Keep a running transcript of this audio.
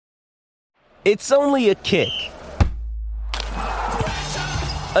It's only a kick,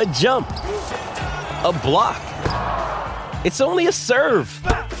 a jump, a block. It's only a serve.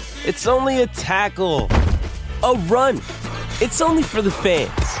 It's only a tackle, a run. It's only for the fans.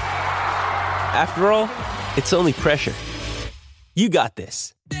 After all, it's only pressure. You got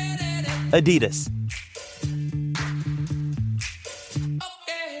this. Adidas.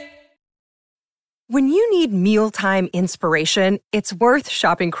 When you need mealtime inspiration, it's worth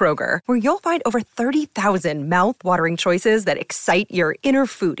shopping Kroger, where you'll find over 30,000 mouth-watering choices that excite your inner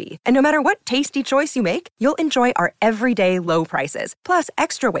foodie. And no matter what tasty choice you make, you'll enjoy our everyday low prices, plus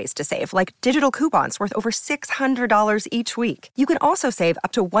extra ways to save, like digital coupons worth over $600 each week. You can also save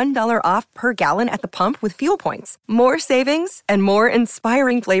up to $1 off per gallon at the pump with fuel points. More savings and more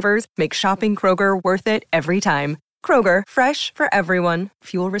inspiring flavors make shopping Kroger worth it every time. Kroger, fresh for everyone.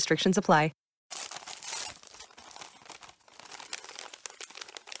 Fuel restrictions apply.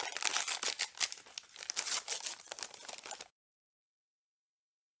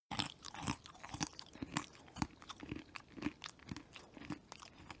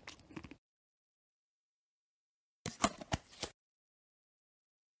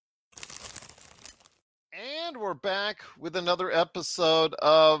 And we're back with another episode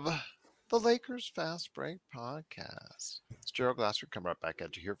of the Lakers Fast Break podcast. It's Gerald Glasser coming right back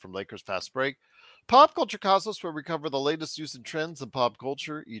at you here from Lakers Fast Break, Pop Culture Cosmos, where we cover the latest news and trends in pop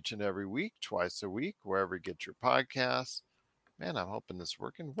culture each and every week, twice a week, wherever you get your podcasts. Man, I'm hoping this is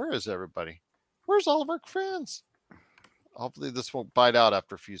working. Where is everybody? Where's all of our friends? Hopefully this won't bite out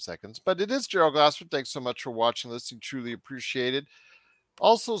after a few seconds. But it is Gerald Glasser. Thanks so much for watching, listening. Truly appreciate it.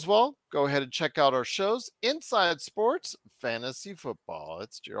 Also, as well, go ahead and check out our shows, Inside Sports, Fantasy Football.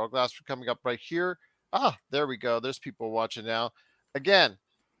 It's Gerald Glasser coming up right here. There we go. There's people watching now. Again,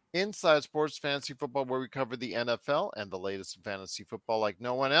 Inside Sports, Fantasy Football, where we cover the NFL and the latest in fantasy football like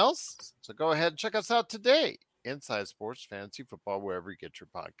no one else. So go ahead and check us out today. Inside Sports, Fantasy Football, wherever you get your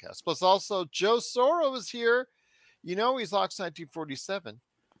podcast. Plus, also, Joe Soro is here. You know he's Locks 1947.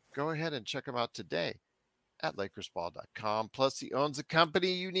 Go ahead and check him out today at LakersBall.com. Plus, he owns a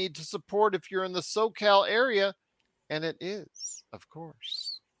company you need to support if you're in the SoCal area, and it is, of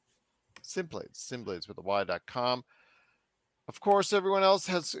course, Simblades with a Y.com. Of course, everyone else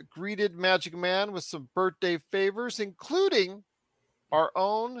has greeted Magic Man with some birthday favors, including our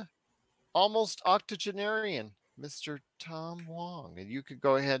own almost octogenarian, Mr. Tom Wong. And you could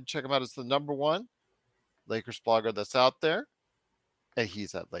go ahead and check him out as the number one Lakers blogger that's out there. And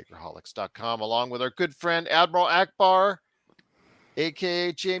he's at Lakerholics.com, along with our good friend Admiral Akbar,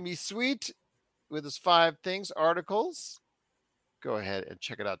 a.k.a. Jamie Sweet, with his 5 Things articles. Go ahead and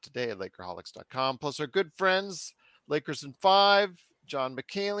check it out today at Lakerholics.com. Plus our good friends, Lakers in 5, John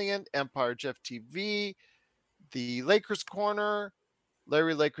McCallion, Empire Jeff TV, the Lakers Corner,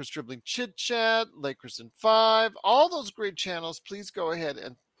 Larry Lakers Dribbling Chit Chat, Lakers in 5, all those great channels. Please go ahead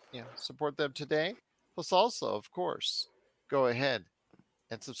and support them today. Plus also, of course, go ahead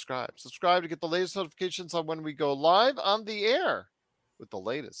and subscribe. Subscribe to get the latest notifications on when we go live on the air with the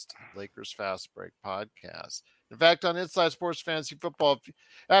latest Lakers Fast Break podcast. In fact, on Inside Sports Fantasy Football,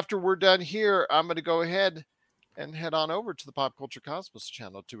 after we're done here, I'm going to go ahead and head on over to the Pop Culture Cosmos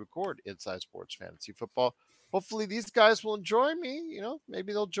channel to record Inside Sports Fantasy Football. Hopefully these guys will enjoy me.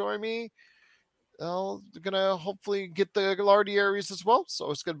 Maybe they'll join me. They're going to hopefully get the Lardy areas as well. So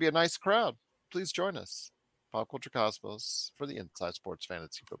it's going to be a nice crowd. Please join us. Pop Culture Cosmos for the Inside Sports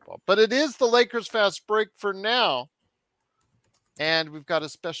Fantasy Football. But it is the Lakers Fast Break for now. And we've got a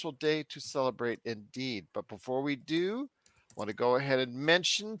special day to celebrate indeed. But before we do, I want to go ahead and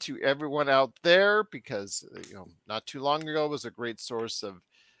mention to everyone out there, because not too long ago was a great source of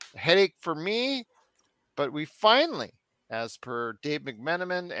headache for me. But we finally, as per Dave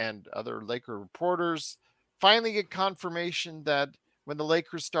McMenamin and other Laker reporters, finally get confirmation that when the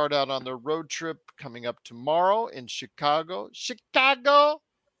Lakers start out on their road trip coming up tomorrow in Chicago,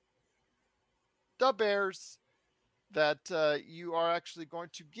 the Bears, that you are actually going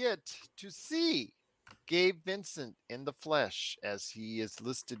to get to see Gabe Vincent in the flesh, as he is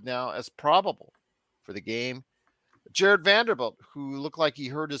listed now as probable for the game. Jared Vanderbilt, who looked like he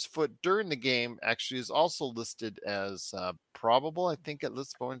hurt his foot during the game, actually is also listed as probable, I think, at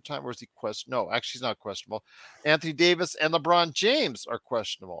this point in time. Or is he questionable? No, actually, he's not questionable. Anthony Davis and LeBron James are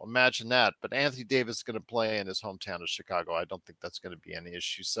questionable. Imagine that. But Anthony Davis is going to play in his hometown of Chicago. I don't think that's going to be any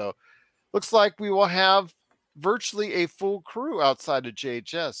issue. So looks like we will have virtually a full crew outside of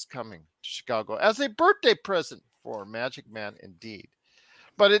JHS coming to Chicago as a birthday present for Magic Man indeed.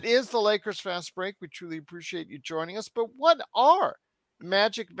 But it is the Lakers Fast Break. We truly appreciate you joining us. But what are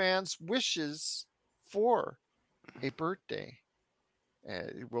Magic Man's wishes for a birthday?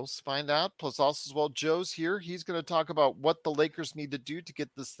 We'll find out. Plus, also as well, Joe's here. He's going to talk about what the Lakers need to do to get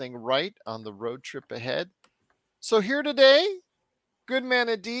this thing right on the road trip ahead. So here today, good man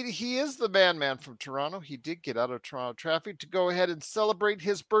indeed. He is the man from Toronto. He did get out of Toronto traffic to go ahead and celebrate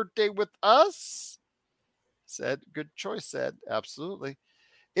his birthday with us. Said, good choice, said. Absolutely.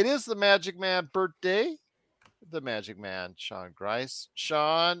 It is the Magic Man birthday. The Magic Man, Sean Grice.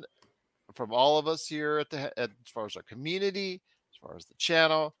 Sean, from all of us here as far as our community, as far as the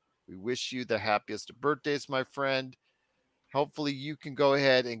channel, we wish you the happiest of birthdays, my friend. Hopefully, you can go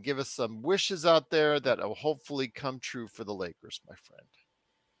ahead and give us some wishes out there that will hopefully come true for the Lakers, my friend.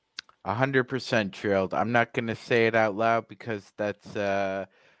 100% Gerald. I'm not going to say it out loud because that's a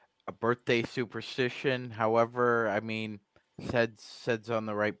birthday superstition. However, I mean, said's on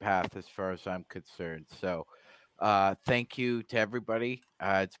the right path as far as I'm concerned. So, thank you to everybody.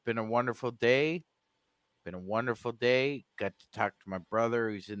 It's been a wonderful day. Been a wonderful day. Got to talk to my brother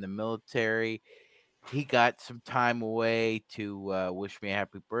who's in the military. He got some time away to wish me a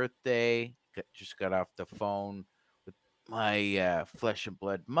happy birthday. Just got off the phone with my flesh and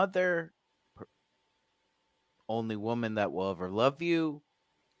blood mother, only woman that will ever love you.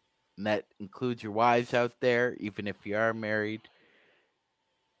 And that includes your wives out there, even if you are married.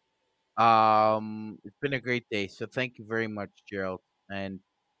 It's been a great day. So thank you very much, Gerald. And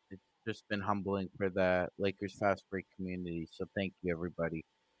it's just been humbling for the Lakers fast break community. So thank you, everybody.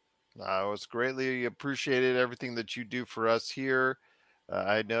 It's greatly appreciated everything that you do for us here.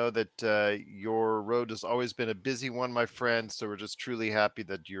 I know that your road has always been a busy one, my friend. So we're just truly happy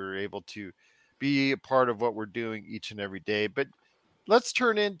that you're able to be a part of what we're doing each and every day. But let's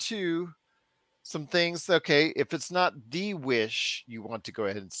turn into some things. Okay, if it's not the wish you want to go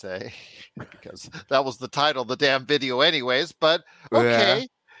ahead and say, because that was the title of the damn video, anyways. But Yeah. okay,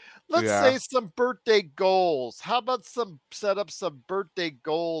 let's say some birthday goals. How about set up some birthday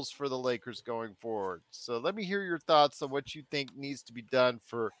goals for the Lakers going forward? So let me hear your thoughts on what you think needs to be done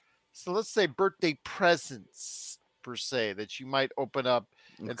for, so let's say birthday presents per se that you might open up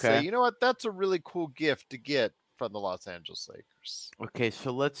and say, Okay. you know what, that's a really cool gift to get from the Los Angeles Lakers. Okay,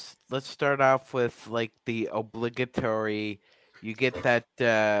 so let's start off with like the obligatory. You get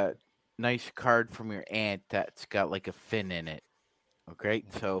that nice card from your aunt that's got like a fin in it. Okay,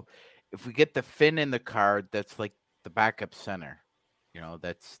 so if we get the fin in the card, that's like the backup center.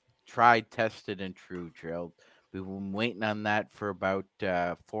 That's tried, tested, and true, Gerald. We've been waiting on that for about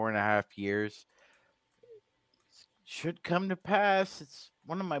 4.5 years. Should come to pass. It's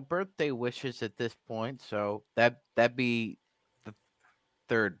one of my birthday wishes at this point, so that'd be the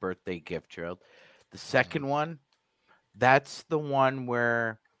third birthday gift, Gerald. The second one, that's the one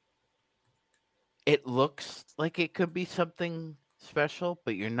where it looks like it could be something special,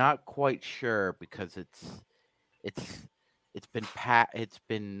 but you're not quite sure because it's it's been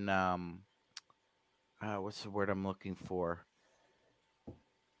what's the word I'm looking for?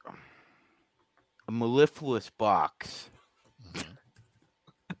 A mellifluous box. Mhm.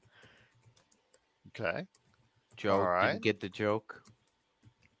 Okay. Joe All right. didn't get the joke.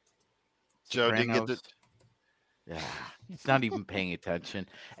 Joe didn't get the. Sopranos. Yeah, he's not even paying attention.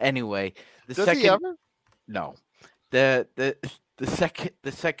 Anyway, the Does he second ever? no, the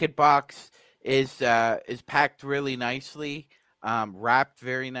second box is packed really nicely, wrapped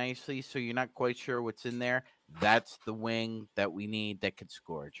very nicely, so you're not quite sure what's in there. That's the wing that we need that could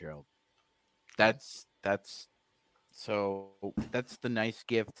score, Gerald. That's that's the nice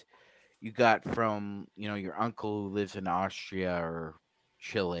gift you got from your uncle who lives in Austria or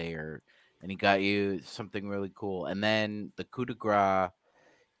Chile, and he got you something really cool. And then the coup de grace,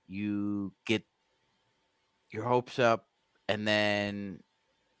 you get your hopes up, and then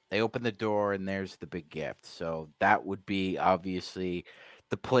they open the door, and there's the big gift. So that would be obviously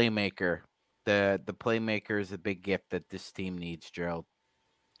the playmaker. The playmaker is a big gift that this team needs, Gerald.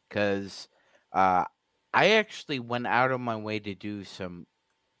 Because uh, I actually went out of my way to do some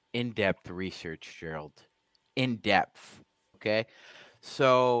in-depth research, Gerald. In-depth. Okay.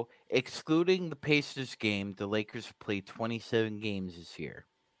 So excluding the Pacers game, the Lakers have played 27 games this year,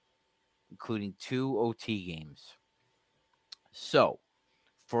 including 2 OT games. So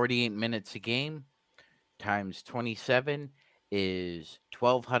 48 minutes a game times 27 is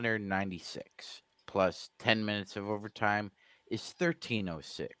 1,296 plus 10 minutes of overtime is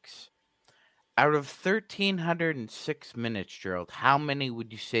 1,306. Out of 1,306 minutes, Gerald, how many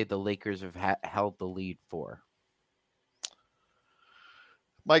would you say the Lakers have held the lead for?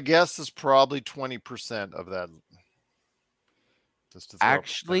 My guess is probably 20% of that. Just to throw a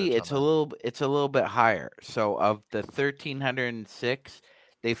Actually, percentage on that. it's a little bit higher. So of the 1,306,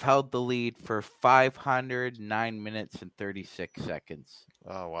 They've held the lead for 509 minutes and 36 seconds.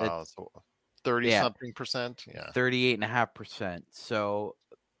 Oh, wow. That's, So 30-something percent? Yeah. 38.5%. So,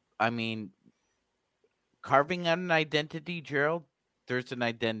 I mean, carving out an identity, Gerald, there's an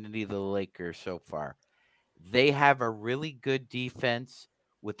identity of the Lakers so far. They have a really good defense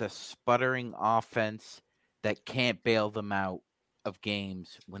with a sputtering offense that can't bail them out of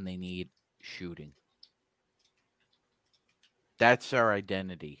games when they need shooting. That's our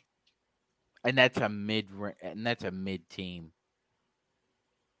identity. And that's a mid team.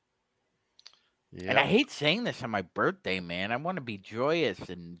 And I Yep. hate saying this on my birthday, man. I want to be joyous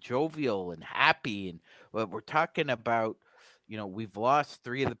and jovial and happy. And we're talking about, we've lost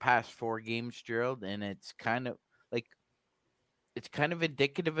 3 of the past 4 games, Gerald, and it's kind of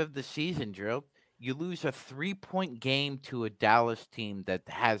indicative of the season, Gerald. You lose a 3-point game to a Dallas team that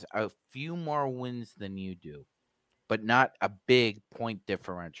has a few more wins than you do, but not a big point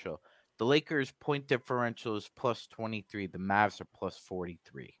differential. The Lakers' point differential is plus 23. The Mavs are plus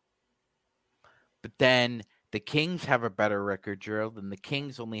 43. But then the Kings have a better record, Gerald, and the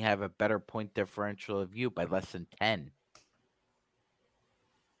Kings only have a better point differential of you by less than 10.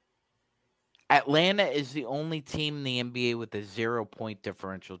 Atlanta is the only team in the NBA with a 0-point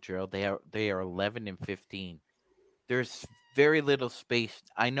differential, Gerald. They are 11 and 15. There's very little space.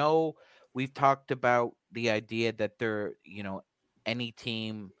 I know we've talked about the idea that any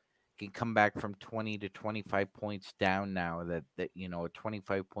team can come back from 20 to 25 points down now, that a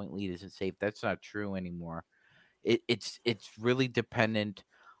 25-point lead isn't safe. That's not true anymore. It's really dependent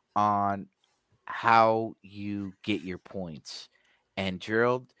on how you get your points. And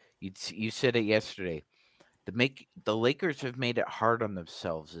Gerald, you said it yesterday. The Lakers have made it hard on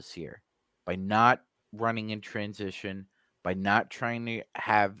themselves this year by not running in transition, by not trying to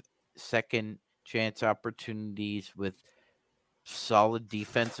have second chance opportunities with solid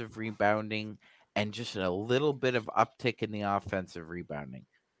defensive rebounding and just a little bit of uptick in the offensive rebounding.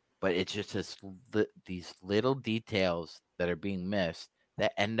 But it's just these little details that are being missed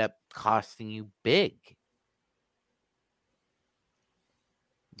that end up costing you big.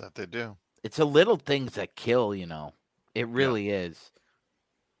 That they do. It's the little things that kill, It really is.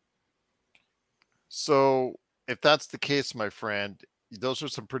 So if that's the case, my friend, those are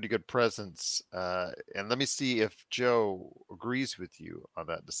some pretty good presents. And let me see if Joe agrees with you on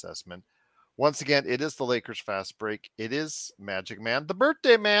that assessment. Once again, it is the Lakers Fast Break. It is Magic Man, the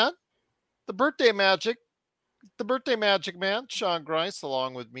birthday man, the birthday magic, the birthday magic man, Sean Grice,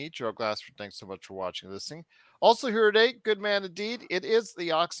 along with me, Joe Glassford. Thanks so much for watching and listening. Also here today, good man indeed. It is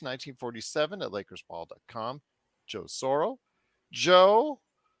the Ox 1947 at LakersBall.com. Joe Soro. Joe,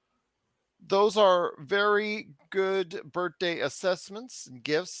 those are very good birthday assessments and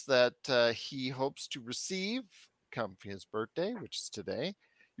gifts that he hopes to receive come for his birthday, which is today.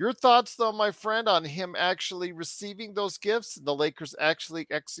 Your thoughts, though, my friend, on him actually receiving those gifts and the Lakers actually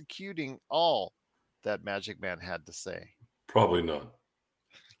executing all that Magic Man had to say? Probably not.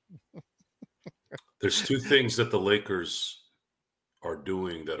 There's 2 things that the Lakers are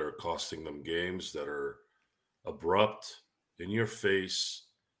doing that are costing them games, that are abrupt, in your face,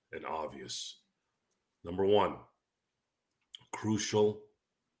 and obvious. Number 1, crucial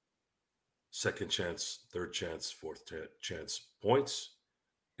second chance, third chance, fourth chance points,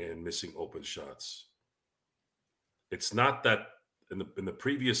 and missing open shots. It's not that in the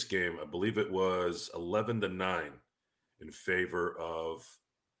previous game, I believe it was 11-9 in favor of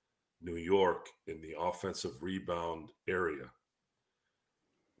New York in the offensive rebound area.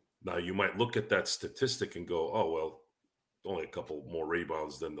 Now, you might look at that statistic and go, oh, well, only a couple more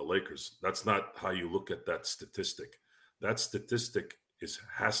rebounds than the Lakers. That's not how you look at that statistic. That statistic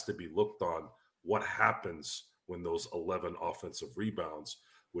has to be looked on what happens when those 11 offensive rebounds,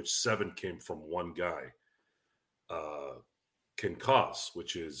 which 7 came from one guy, can cause,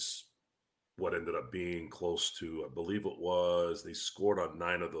 which is what ended up being close to, I believe it was, they scored on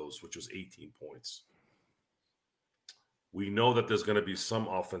 9 of those, which was 18 points. We know that there's going to be some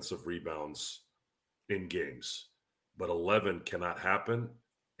offensive rebounds in games, but 11 cannot happen,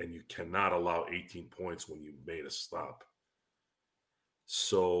 and you cannot allow 18 points when you made a stop.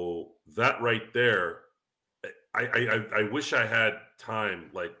 So that right there, I wish I had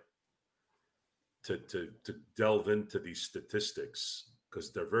time, like, to delve into these statistics,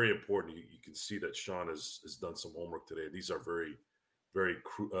 because they're very important. You can see that Sean has done some homework today. These are very, very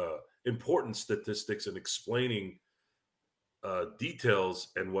important statistics in explaining details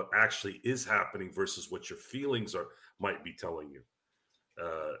and what actually is happening versus what your feelings might be telling you.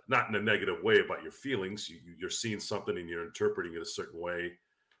 Not in a negative way about your feelings. You're seeing something and you're interpreting it a certain way.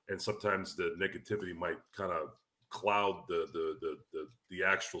 And sometimes the negativity might kind of cloud the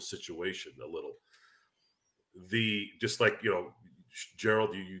actual situation a little. Just like, you know,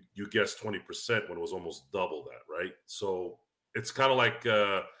 Gerald, you guessed 20% when it was almost double that, right? So it's kind of like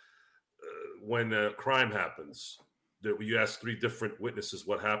when a crime happens, that you ask 3 different witnesses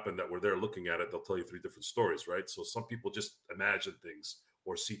what happened that were there looking at it, they'll tell you 3 different stories, right? So some people just imagine things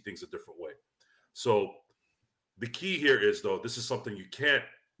or see things a different way. So the key here is, though, this is something you can't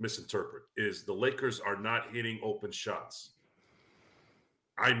misinterpret, is the Lakers are not hitting open shots.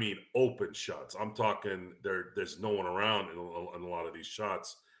 I mean open shots. I'm talking there's no one around in a lot of these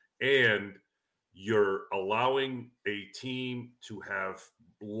shots. And you're allowing a team to have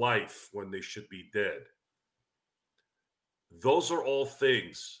life when they should be dead. Those are all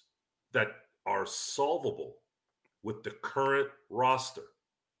things that are solvable with the current roster.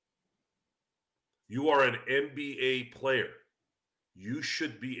 You are an NBA player. You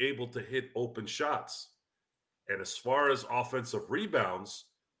should be able to hit open shots. And as far as offensive rebounds,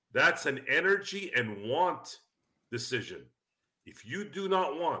 that's an energy and want decision. If you do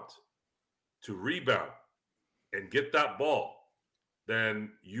not want to rebound and get that ball,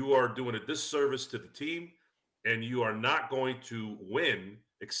 then you are doing a disservice to the team, and you are not going to win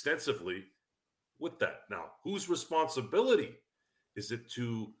extensively with that. Now, whose responsibility is it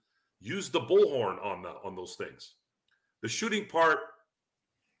to use the bullhorn on those things? The shooting part,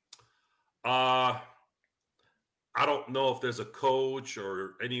 I don't know if there's a coach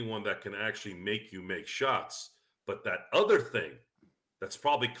or anyone that can actually make you make shots, but that other thing that's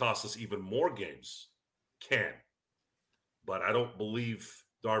probably cost us even more games can. But I don't believe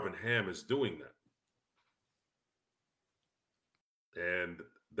Darvin Ham is doing that. And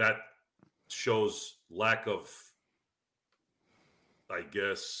that shows lack of, I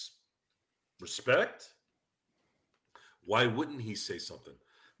guess, respect. Why wouldn't he say something?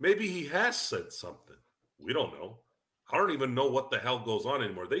 Maybe he has said something. We don't know. I don't even know what the hell goes on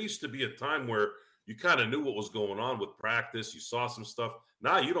anymore. There used to be a time where you kind of knew what was going on with practice. You saw some stuff.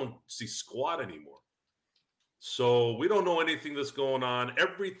 Now you don't see squat anymore. So we don't know anything that's going on.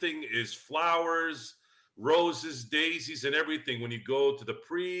 Everything is flowers, roses, daisies, and everything when you go to the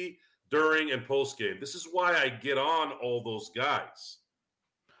pre, during, and post game. This is why I get on all those guys.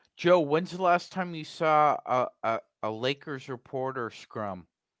 Joe, when's the last time you saw a Lakers reporter scrum?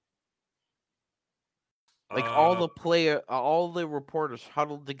 Like all the reporters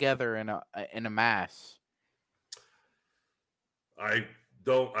huddled together in a mass. I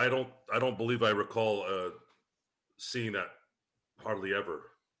don't believe I recall seeing that hardly ever.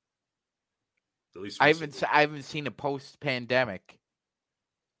 At least I haven't seen a post-pandemic.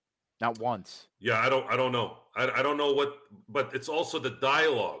 Not once. Yeah, I don't know. I don't know what, but it's also the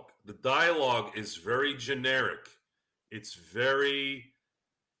dialogue. The dialogue is very generic. It's very,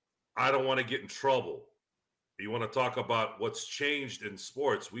 I don't want to get in trouble. You want to talk about what's changed in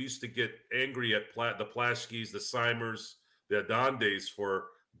sports. We used to get angry at the Plaschkes, the Simers, the Adondes for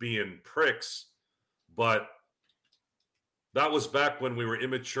being pricks, but that was back when we were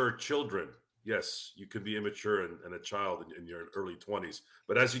immature children. Yes, you could be immature and a child in your early 20s.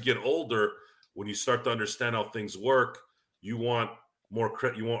 But as you get older, when you start to understand how things work, you want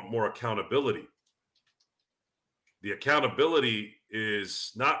more accountability. The accountability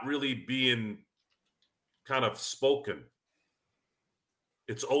is not really being kind of spoken.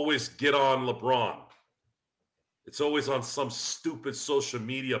 It's always get on LeBron. It's always on some stupid social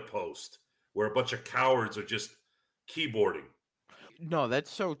media post where a bunch of cowards are just keyboarding. No,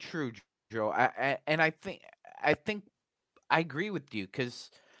 that's so true, Joe. I think I agree with you, because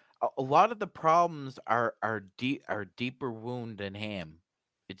a lot of the problems are deeper wound than Ham.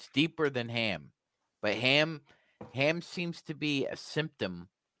 It's deeper than Ham, but Ham seems to be a symptom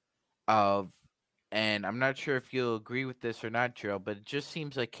of, and I'm not sure if you'll agree with this or not, Joe, but it just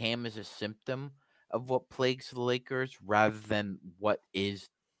seems like Ham is a symptom of what plagues the Lakers rather than what is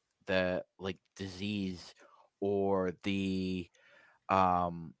the disease or the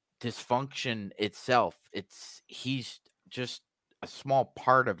dysfunction itself. He's just a small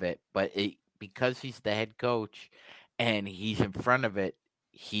part of it, but because he's the head coach and he's in front of it,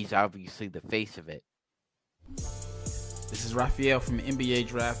 he's obviously the face of it. This is Raphael from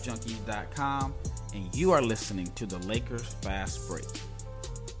NBADraftJunkies.com, and you are listening to the Lakers Fast Break.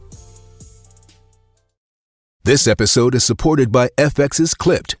 This episode is supported by FX's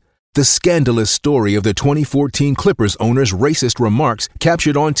Clipped, the scandalous story of the 2014 Clippers owner's racist remarks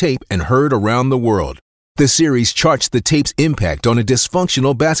captured on tape and heard around the world. The series charts the tape's impact on a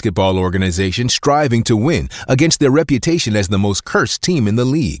dysfunctional basketball organization striving to win against their reputation as the most cursed team in the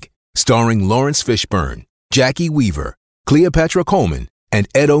league. Starring Lawrence Fishburne, Jackie Weaver, Cleopatra Coleman, and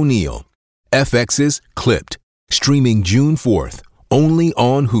Ed O'Neill. FX's Clipped, Streaming June 4th, only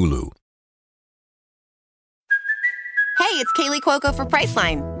on Hulu. Hey, it's Kaylee Cuoco for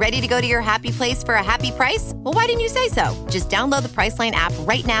Priceline. Ready to go to your happy place for a happy price? Well, why didn't you say so? Just download the Priceline app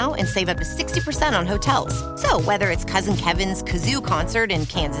right now and save up to 60% on hotels. So whether it's Cousin Kevin's Kazoo Concert in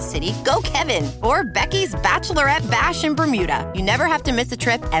Kansas City, go Kevin, or Becky's Bachelorette Bash in Bermuda, you never have to miss a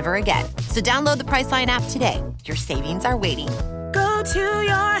trip ever again. So download the Priceline app today. Your savings are waiting. Go to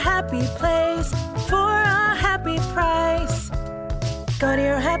your happy place for a happy price. Go to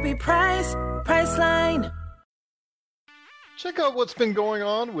your happy price, Priceline. Check out what's been going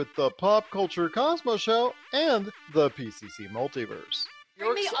on with the Pop Culture Cosmos Show and the PCC Multiverse.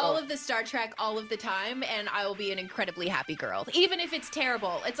 Bring me all of the Star Trek all of the time, and I will be an incredibly happy girl. Even if it's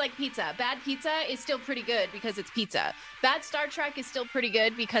terrible. It's like pizza. Bad pizza is still pretty good because it's pizza. Bad Star Trek is still pretty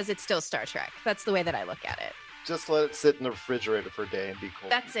good because it's still Star Trek. That's the way that I look at it. Just let it sit in the refrigerator for a day and be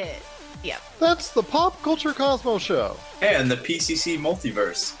cold. That's it. Yep. That's the Pop Culture Cosmos Show. And the PCC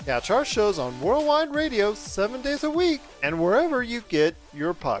Multiverse. Catch our shows on Worldwide Radio 7 days a week and wherever you get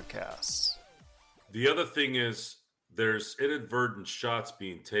your podcasts. The other thing is there's inadvertent shots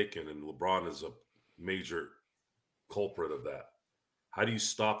being taken, and LeBron is a major culprit of that. How do you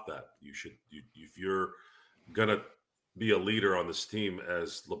stop that? If you're going to be a leader on this team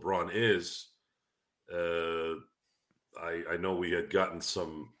as LeBron is, I know we had gotten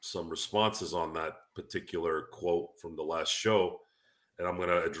some responses on that particular quote from the last show, and I'm going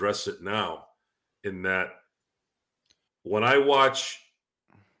to address it now. In that, when I watch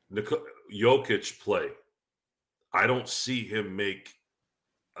Jokic play, I don't see him make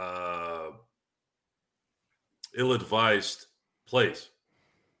ill-advised plays.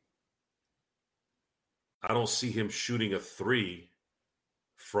 I don't see him shooting a three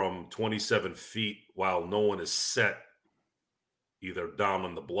from 27 feet while no one is set, either down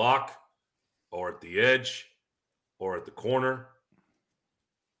on the block or at the edge or at the corner.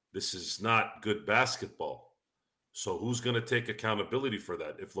 This is not good basketball. So who's going to take accountability for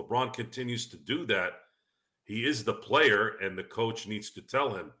that? If LeBron continues to do that, he is the player, and the coach needs to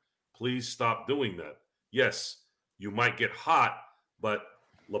tell him, please stop doing that. Yes, you might get hot, but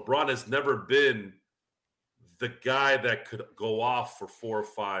LeBron has never been the guy that could go off for 4 or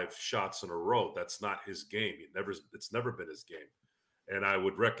 5 shots in a row. That's not his game. It's never been his game. And I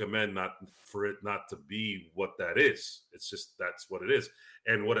would recommend not for it not to be what that is. It's just that's what it is.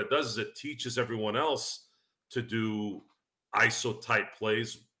 And what it does is it teaches everyone else to do ISO type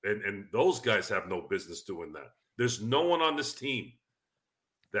plays. And those guys have no business doing that. There's no one on this team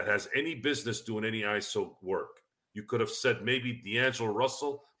that has any business doing any ISO work. You could have said maybe D'Angelo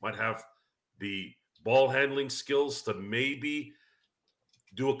Russell might have the ball handling skills to maybe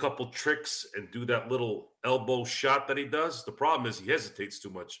do a couple tricks and do that little elbow shot that he does. The problem is he hesitates too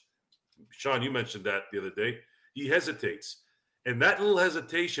much. Sean, you mentioned that the other day. He hesitates. And that little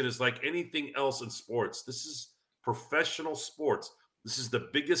hesitation is like anything else in sports. This is professional sports. This is the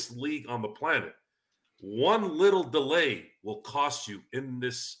biggest league on the planet. One little delay will cost you in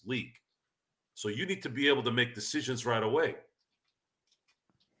this league. So you need to be able to make decisions right away.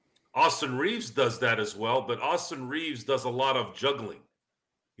 Austin Reeves does that as well, but Austin Reeves does a lot of juggling.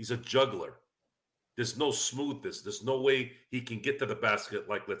 He's a juggler. There's no smoothness. There's no way he can get to the basket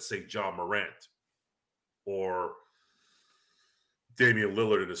like, let's say, John Morant or Damian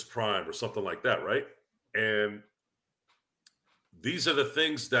Lillard in his prime or something like that, right? And these are the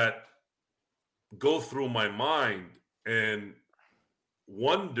things that go through my mind and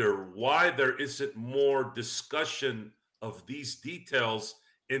wonder why there isn't more discussion of these details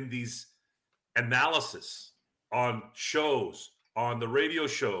in these analysis on shows, on the radio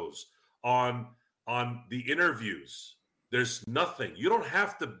shows, on the interviews. There's nothing. You don't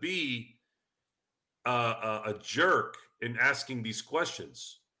have to be a jerk in asking these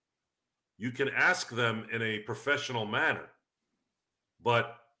questions. You can ask them in a professional manner,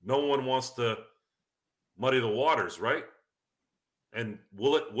 but no one wants to muddy the waters, right? And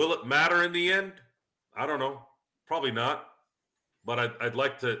will it matter in the end? I don't know. Probably not. But I'd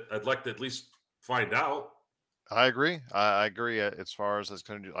like to at least find out. I agree. I agree as far as it's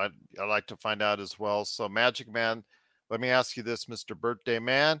going to do. I'd like to find out as well. So, Magic Man, let me ask you this, Mr. Birthday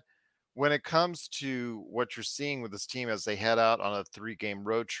Man. When it comes to what you're seeing with this team as they head out on a 3-game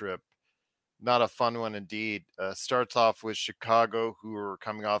road trip, not a fun one indeed. Starts off with Chicago, who are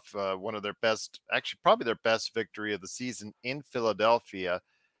coming off one of their best, actually probably their best victory of the season in Philadelphia,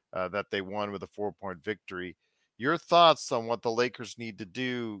 that they won with a 4-point victory. Your thoughts on what the Lakers need to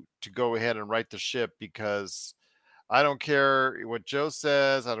do to go ahead and right the ship, because I don't care what Joe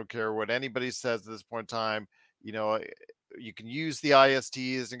says. I don't care what anybody says at this point in time. You know, you can use the IST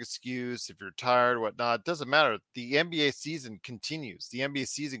as an excuse if you're tired, whatnot. It doesn't matter. The NBA season continues. The NBA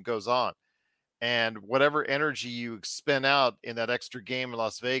season goes on, and whatever energy you spend out in that extra game in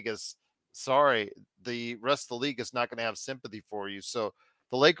Las Vegas, sorry, the rest of the league is not going to have sympathy for you. So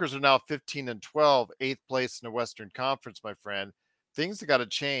the Lakers are now 15-12, eighth place in the Western Conference, my friend. Things have got to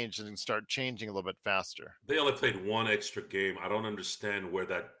change and start changing a little bit faster. They only played one extra game. I don't understand where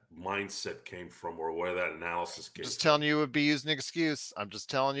that mindset came from or where that analysis came Just from. telling you it would be using an excuse. I'm just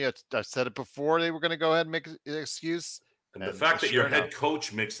telling you. I said it before they were going to go ahead and make an excuse. And the fact that your head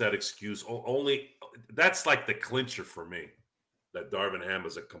coach makes that excuse, that's like the clincher for me, that Darvin Ham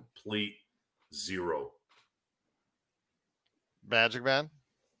is a complete zero. Magic Man?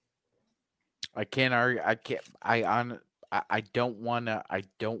 I can't argue. I don't want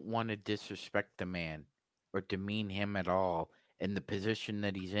to disrespect the man or demean him at all in the position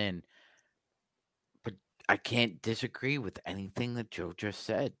that he's in. But I can't disagree with anything that Joe just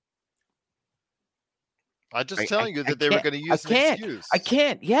said. I'm just telling you that they were going to use an excuse. I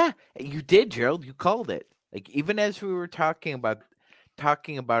can't. Yeah, you did, Gerald. You called it. Like, even as we were talking about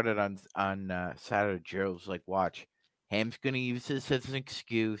it on Saturday, Gerald's like, "Watch, Ham's going to use this as an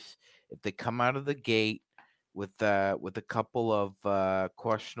excuse if they come out of the gate with a couple of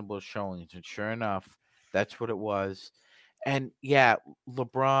questionable showings." And sure enough, that's what it was. And yeah,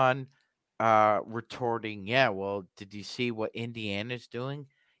 LeBron retorting, "Yeah, well, did you see what Indiana's doing?"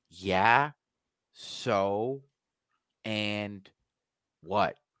 Yeah. So, and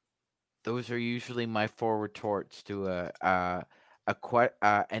what? Those are usually my four retorts to an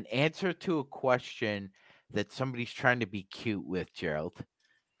answer to a question that somebody's trying to be cute with, Gerald.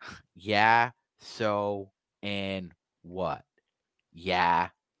 Yeah. So, and what? Yeah,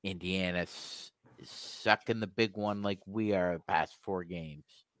 Indiana is sucking the big one like we are the past 4 games.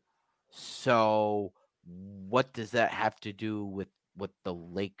 So, what does that have to do with what the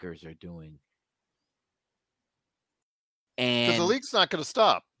Lakers are doing? Because the league's not going to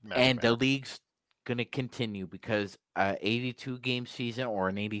stop. The league's going to continue because 82-game season or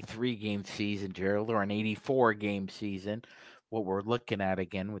an 83-game season, Gerald, or an 84-game season, what we're looking at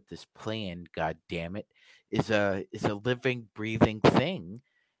again with this plan, God damn it, is a living, breathing thing.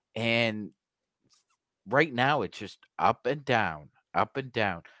 And right now it's just up and down, up and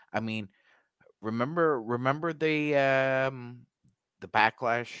down. I mean, remember the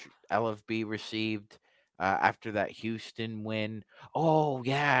backlash LFB received after that Houston win. Oh,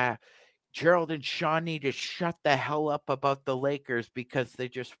 yeah. Gerald and Sean need to shut the hell up about the Lakers because they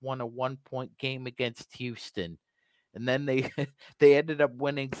just won a 1-point game against Houston. And then they ended up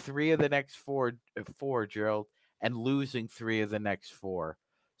winning 3 of the next four, Gerald, and losing 3 of the next 4.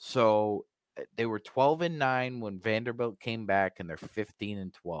 So they were 12-9 when Vanderbilt came back, and they're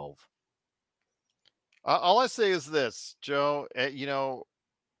 15-12. All I say is this, Joe, I know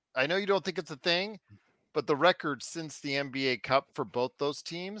you don't think it's a thing, but the record since the NBA Cup for both those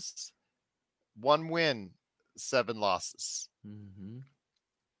teams, 1 win, 7 losses. Mm-hmm.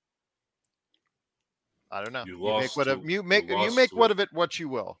 I don't know. You make what of it what you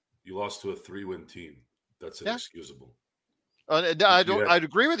will. You lost to a 3-win team. That's inexcusable. I'd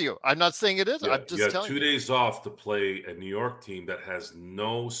agree with you. I'm not saying it is. Yeah, I'm just telling you. You had 2 days off to play a New York team that has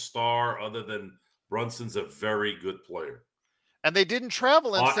no star other than Brunson's a very good player. And they didn't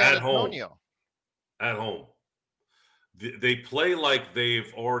travel in San Antonio. At home. They play like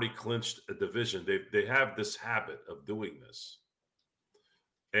they've already clinched a division. They have this habit of doing this.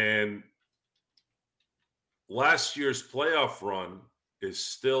 And last year's playoff run is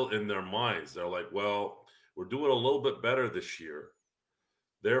still in their minds. They're like, well, we're doing a little bit better this year.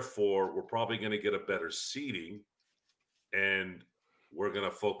 Therefore, we're probably going to get a better seeding, and we're going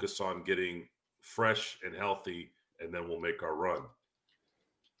to focus on getting fresh and healthy, and then we'll make our run.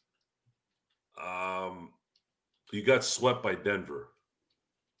 You got swept by Denver,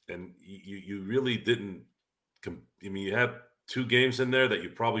 and you really didn't. You had 2 games in there that you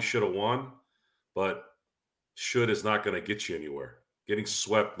probably should have won, but should is not going to get you anywhere. Getting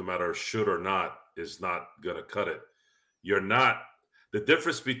swept, no matter should or not, is not going to cut it. You're not. The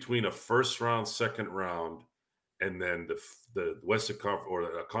difference between a first round, second round, and then the Western Conference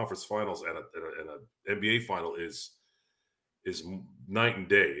or a conference finals and an NBA final is night and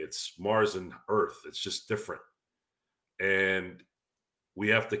day. It's Mars and Earth. It's just different. And we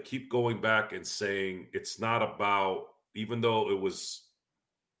have to keep going back and saying it's not about, even though it was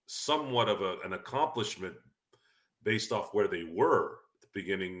somewhat of an accomplishment based off where they were at the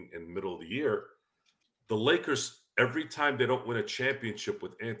beginning and middle of the year, the Lakers, every time they don't win a championship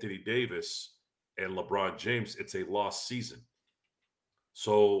with Anthony Davis and LeBron James, it's a lost season.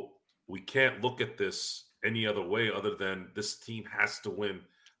 So we can't look at this any other way other than this team has to win.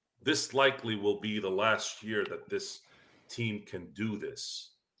 This likely will be the last year that this team can do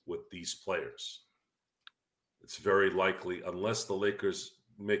this with these players. It's very likely, unless the Lakers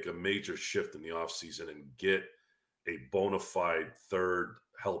make a major shift in the offseason and get a bona fide third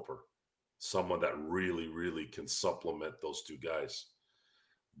helper, someone that really, really can supplement those two guys.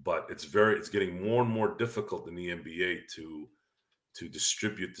 But it's getting more and more difficult in the NBA to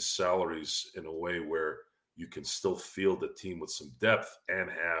distribute the salaries in a way where you can still field a team with some depth and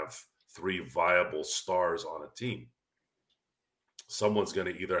have three viable stars on a team. Someone's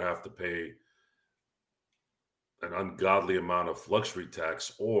going to either have to pay an ungodly amount of luxury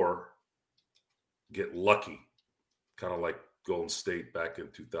tax or get lucky, kind of like Golden State back in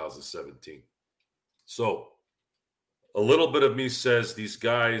 2017. So a little bit of me says these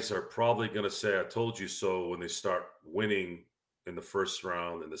guys are probably going to say, I told you so, when they start winning in the first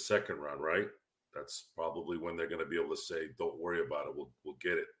round and the second round, right? That's probably when they're going to be able to say, don't worry about it. We'll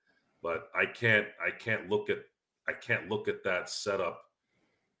get it. But I can't look at that setup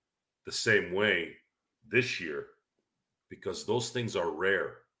the same way this year, because those things are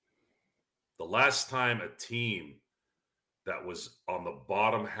rare. The last time a team that was on the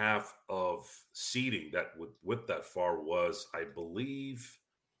bottom half of seeding that went that far was, I believe,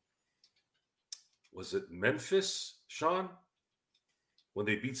 was it Memphis, Sean? When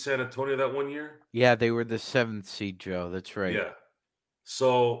they beat San Antonio that one year? Yeah, they were the 7th seed, Joe. That's right. Yeah.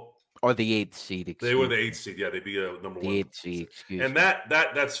 So or the 8th seed. They were the 8th seed. Yeah, they beat number one. The 8th seed. Excuse and me.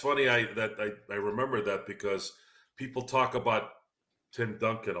 That's funny. I remember that because people talk about Tim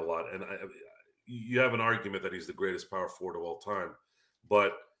Duncan a lot, and you have an argument that he's the greatest power forward of all time.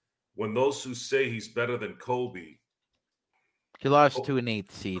 But when those who say he's better than Kobe, he lost to an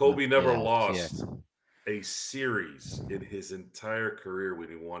 8th seed. Kobe never lost a series in his entire career when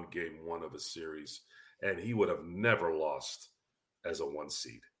he won game one of a series, and he would have never lost as a 1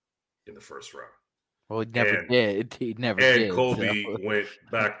 seed in the first round. Well, he never did. He never did. And Kobe went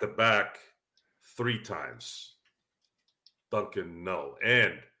back to back 3 times. Duncan, no.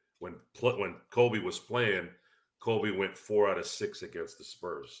 And when Kobe was playing, Kobe went 4 out of 6 against the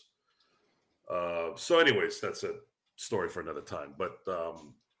Spurs. So, anyways, that's a story for another time. But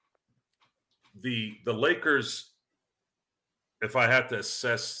the Lakers, if I had to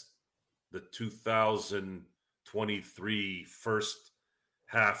assess the 2023 first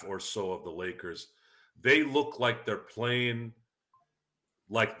half or so of the Lakers, they look like they're playing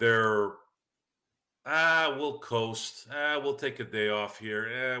like they're, we'll coast. We'll take a day off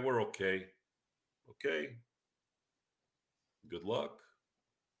here. We're okay. Okay. Good luck.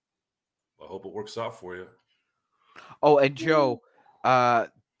 I hope it works out for you. Oh, and Joe,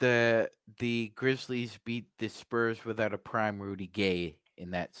 the Grizzlies beat the Spurs without a prime Rudy Gay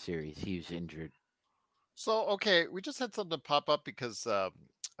in that series. He was injured. So, okay, we just had something pop up because I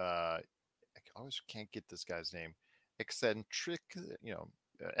always can't get this guy's name. Eccentric,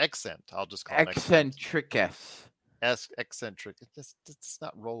 Accent. I'll just call it Eccentricus. Eccentric. It does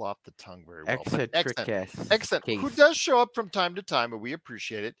not roll off the tongue very well. Eccentricus. Accent, who does show up from time to time, and we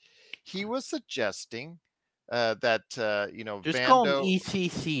appreciate it. He was suggesting that, just Vando, call him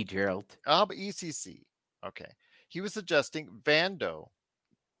ECC, Gerald. Oh, but ECC. Okay. He was suggesting Vando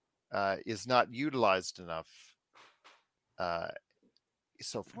is not utilized enough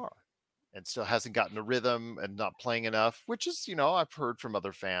so far, and still hasn't gotten a rhythm and not playing enough, which is, I've heard from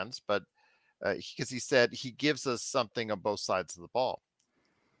other fans, but because he said he gives us something on both sides of the ball.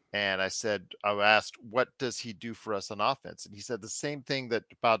 And I asked, what does he do for us on offense? And he said the same thing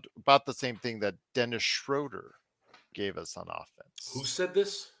about the same thing that Dennis Schroeder gave us on offense. Who said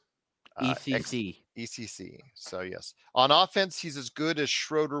this? ECC. ECC. So, yes. On offense, he's as good as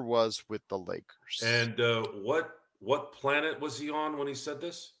Schroeder was with the Lakers. And what planet was he on when he said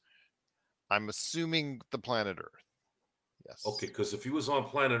this? I'm assuming the planet Earth. Yes. Okay, because if he was on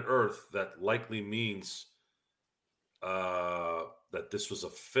planet Earth, that likely means that this was a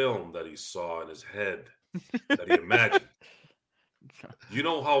film that he saw in his head that he imagined. You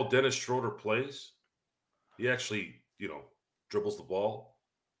know how Dennis Schroeder plays? He actually, dribbles the ball,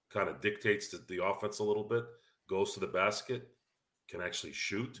 kind of dictates the offense a little bit, goes to the basket, can actually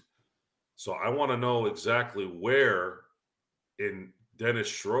shoot. So I want to know exactly where in Dennis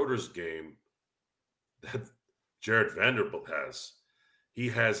Schroeder's game that Jared Vanderbilt has. He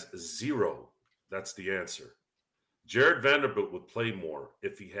has 0. That's the answer. Jared Vanderbilt would play more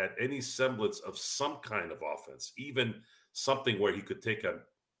if he had any semblance of some kind of offense, even something where he could take an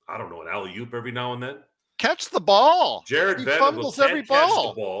alley-oop every now and then. Catch the ball. Jared he Vanderbilt fumbles can't every catch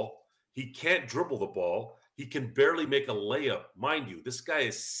ball. the ball. He can't dribble the ball. He can barely make a layup. Mind you, this guy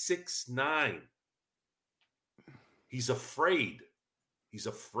is 6'9". He's afraid. He's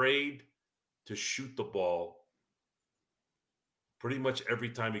afraid to shoot the ball pretty much every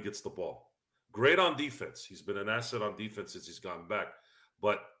time he gets the ball. Great on defense. He's been an asset on defense since he's gotten back.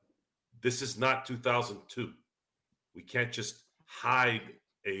 But this is not 2002. We can't just hide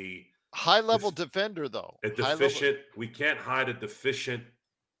a high-level defender, though. We can't hide a deficient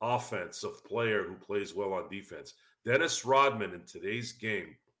offensive player who plays well on defense. Dennis Rodman in today's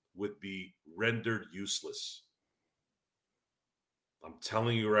game would be rendered useless. I'm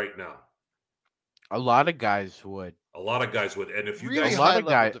telling you right now. A lot of guys would. And if you Really guys,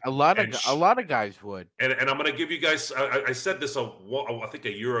 a lot of guys would. And I'm going to give you guys. I said this, I think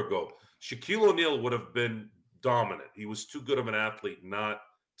a year ago. Shaquille O'Neal would have been dominant. He was too good of an athlete not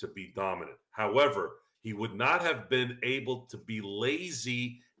to be dominant. However, he would not have been able to be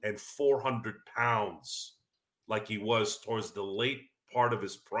lazy and 400 pounds like he was towards the late part of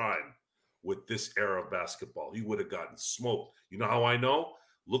his prime with this era of basketball. He would have gotten smoked. You know how I know?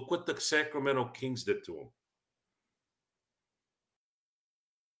 Look what the Sacramento Kings did to him.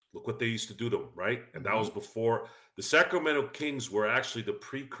 Look what they used to do to him, right? And that was before. The Sacramento Kings were actually the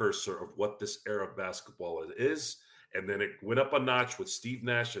precursor of what this era of basketball is. And then it went up a notch with Steve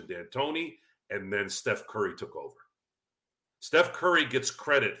Nash and D'Antoni, and then Steph Curry took over. Steph Curry gets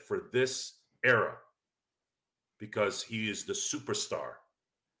credit for this era because he is the superstar.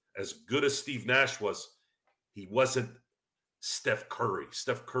 As good as Steve Nash was, he wasn't Steph Curry.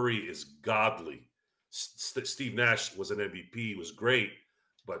 Steph Curry is godly. Steve Nash was an MVP. He was great.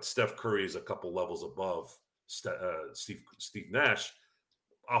 But Steph Curry is a couple levels above Steve Nash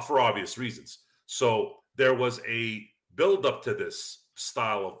for obvious reasons. So there was a build-up to this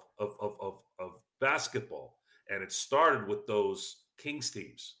style of basketball, and it started with those Kings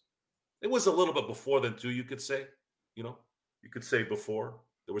teams. It was a little bit before then, too, you could say. You could say before.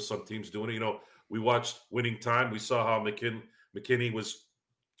 There were some teams doing it. We watched Winning Time. We saw how McKinney was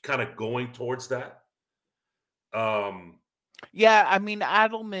kind of going towards that. Yeah, I mean,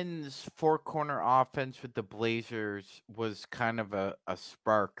 Adelman's four-corner offense with the Blazers was kind of a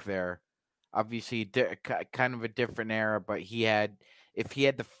spark there. Obviously, kind of a different era, but if he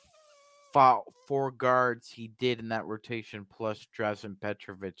had the four guards he did in that rotation plus Drazen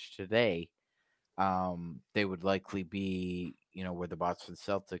Petrovic today, they would likely be, where the Boston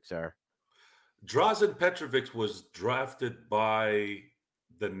Celtics are. Drazen Petrovic was drafted by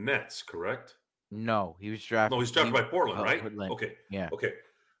the Nets, correct? No, he was drafted. No, he was drafted by Portland, right? Portland. Okay. Yeah. Okay.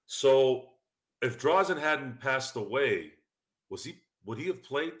 So if Drazen hadn't passed away, would he have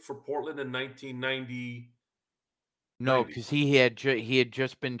played for Portland in 1990? No, because he had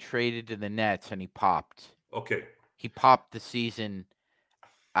just been traded to the Nets and he popped. Okay. He popped the season,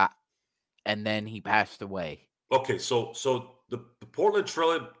 and then he passed away. Okay, so the Portland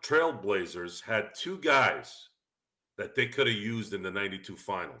Trailblazers had two guys that they could have used in the 92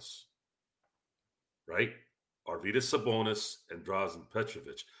 finals. Right? Arvydas Sabonis and Drazen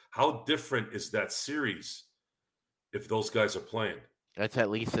Petrovic. How different is that series if those guys are playing? That's at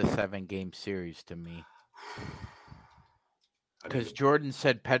least a 7-game series to me. Because Jordan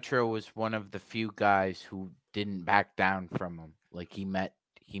said Petro was one of the few guys who didn't back down from him. Like he met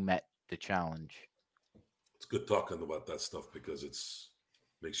the challenge. It's good talking about that stuff because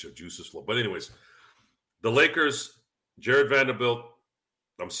makes your juices flow. But anyways, the Lakers, Jared Vanderbilt.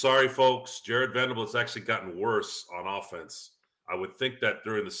 I'm sorry, folks. Jared Vanderbilt's actually gotten worse on offense. I would think that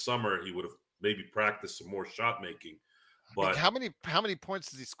during the summer he would have maybe practiced some more shot making. But how many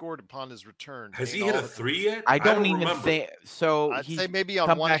points has he scored upon his return? Has he hit a 3 yet? I don't even remember. think so. I'd say maybe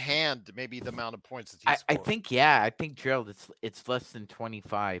on one hand, maybe the amount of points that he scored. I think Gerald, it's less than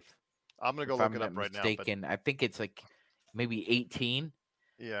 25. I'm gonna go look it up right now. But I think it's like maybe 18.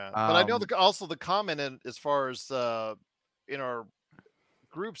 Yeah, but I know also the comment as far as in our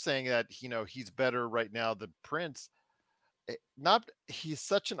group saying that he's better right now than Prince. He's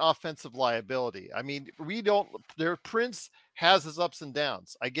such an offensive liability. I mean, Prince has his ups and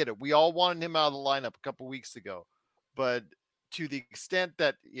downs. I get it. We all wanted him out of the lineup a couple weeks ago, but to the extent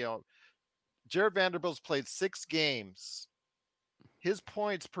that Jared Vanderbilt's played 6 games, his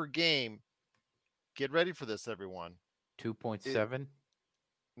points per game. Get ready for this, everyone. 2.7.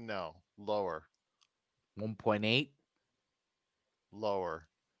 No, lower. 1.8. Lower.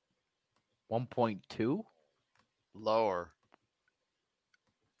 1.2. Lower.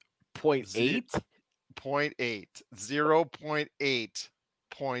 0.8. 0.8. 0.8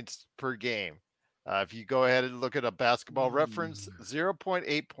 points per game. If you go ahead and look at a basketball reference,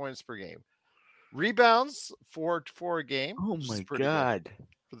 0.8 points per game. Rebounds for a game. Oh my God.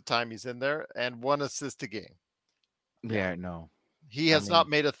 For the time he's in there, and 1 assist a game. Yeah, no. He has not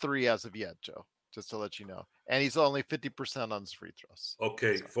made a 3 as of yet, Joe, just to let you know. and he's only 50% on his free throws.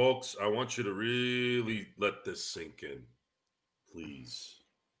 Okay, folks, I want you to really let this sink in, please.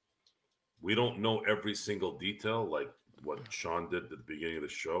 We don't know every single detail like what Sean did at the beginning of the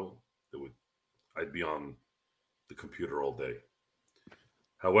show. I'd be on the computer all day.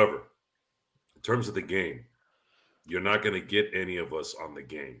 However, in terms of the game, you're not going to get any of us on the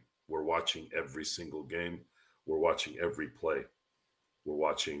game. We're watching every single game. We're watching every play. We're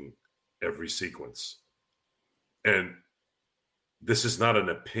watching every sequence. And this is not an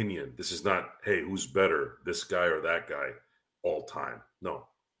opinion. This is not, hey, who's better, this guy or that guy, all time. No,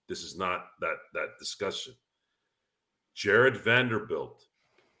 this is not that discussion. Jared Vanderbilt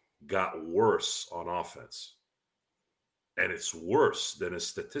got worse on offense. And it's worse than his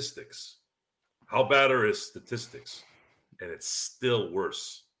statistics. How bad are his statistics? And it's still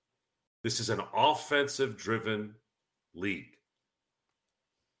worse. This is an offensive-driven league.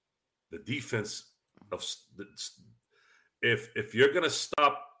 The defense of if you're going to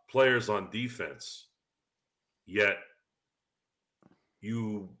stop players on defense, yet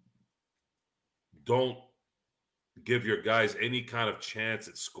you don't give your guys any kind of chance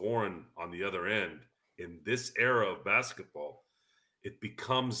at scoring on the other end in this era of basketball, it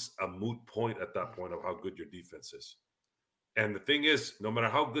becomes a moot point at that point of how good your defense is. And the thing is, no matter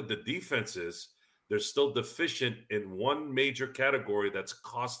how good the defense is, they're still deficient in one major category that's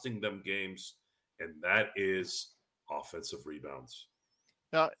costing them games, and that is offensive rebounds.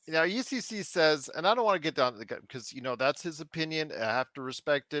 Now ECC says, and I don't want to get down to the guy because, that's his opinion. I have to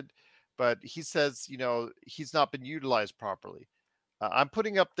respect it. But he says, he's not been utilized properly. I'm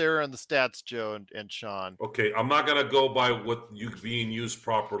putting up there on the stats, Joe and Sean. Okay, I'm not going to go by what you being used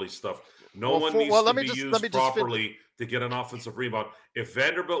properly stuff. No one needs to be used properly to get an offensive rebound. If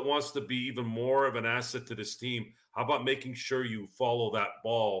Vanderbilt wants to be even more of an asset to this team, how about making sure you follow that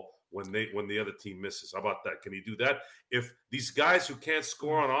ball when the other team misses? How about that? Can you do that? If these guys who can't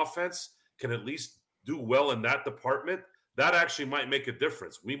score on offense can at least do well in that department, that actually might make a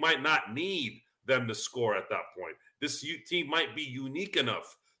difference. We might not need them to score at that point. This team might be unique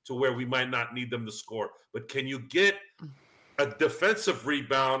enough to where we might not need them to score. But can you get a defensive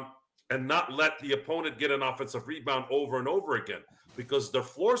rebound and not let the opponent get an offensive rebound over and over again? Because their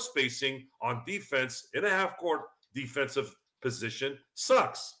floor spacing on defense in a half-court defensive position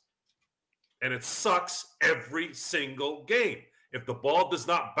sucks. And it sucks every single game. If the ball does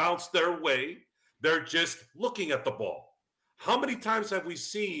not bounce their way, they're just looking at the ball. How many times have we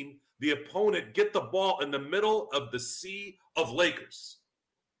seen the opponent get the ball in the middle of the sea of Lakers?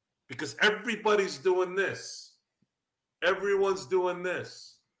 Because everybody's doing this. Everyone's doing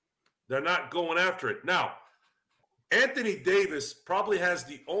this. They're not going after it. Now, Anthony Davis probably has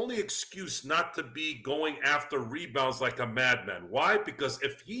the only excuse not to be going after rebounds like a madman. Why? Because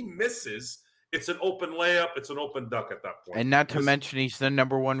if he misses, it's an open layup. It's an open duck at that point. And not to mention, he's the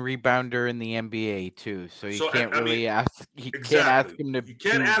number one rebounder in the NBA too. So you can't really ask. You can't ask him to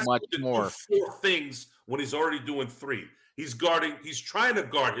do much more. Do 4 things when he's already doing 3. He's trying to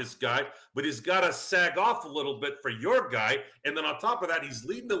guard his guy, but he's got to sag off a little bit for your guy. And then on top of that, he's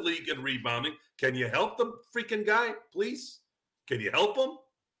leading the league in rebounding. Can you help the freaking guy, please? Can you help him?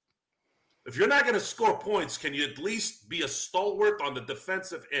 If you're not going to score points, can you at least be a stalwart on the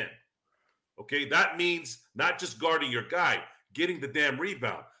defensive end? Okay, that means not just guarding your guy, getting the damn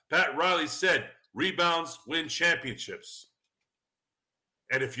rebound. Pat Riley said, rebounds win championships.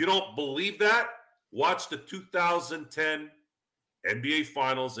 And if you don't believe that, watch the 2010 NBA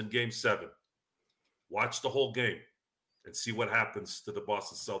Finals in Game 7. Watch the whole game and see what happens to the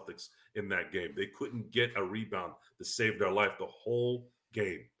Boston Celtics in that game. They couldn't get a rebound to save their life the whole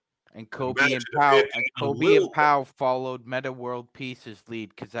game. And Kobe and Powell followed Meta World Peace's lead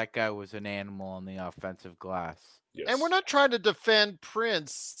because that guy was an animal on the offensive glass. Yes. And we're not trying to defend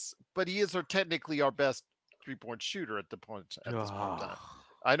Prince, but he is technically our best three-point shooter at this point in time.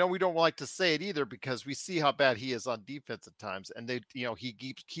 I know we don't like to say it either because we see how bad he is on defense at times, and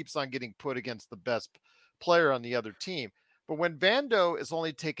he keeps on getting put against the best player on the other team. But when Vando is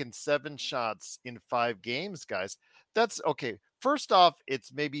only taken 7 shots in 5 games, guys, that's okay. First off,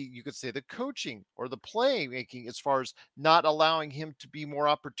 it's maybe you could say the coaching or the playmaking as far as not allowing him to be more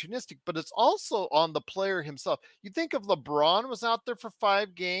opportunistic, but it's also on the player himself. You think of LeBron was out there for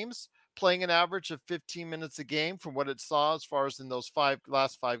 5 games, playing an average of 15 minutes a game from what it saw as far as in those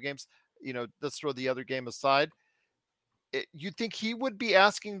last 5 games. Let's throw the other game aside. You think he would be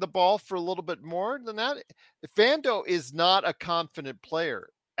asking the ball for a little bit more than that? Vando is not a confident player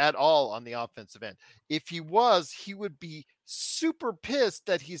at all on the offensive end. If he was, he would be super pissed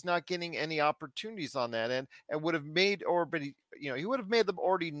that he's not getting any opportunities on that end, and would have made he would have made them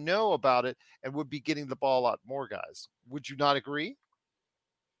already know about it and would be getting the ball a lot more, guys. Would you not agree?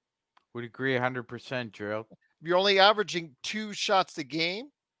 Would agree 100%, Gerald. You're only averaging 2 shots a game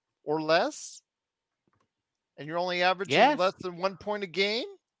or less, and you're only averaging less than 1 point a game.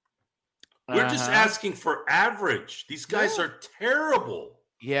 We're just asking for average. These guys are terrible.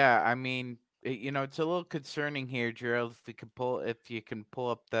 Yeah, I mean, it's a little concerning here, Gerald. If you can pull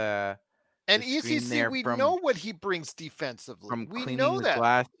up the screen ECC, there we from, know what he brings defensively. from We cleaning know the that.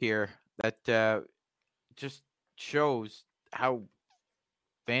 glass here. That just shows how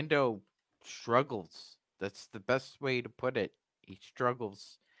Vando struggles. That's the best way to put it. He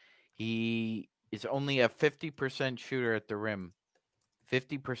struggles. He is only a 50% shooter at the rim.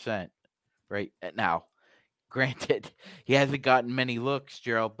 50%. Right now. Granted, he hasn't gotten many looks,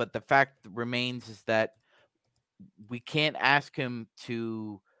 Gerald, but the fact remains is that we can't ask him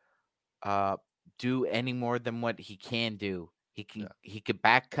to do any more than what he can do. He could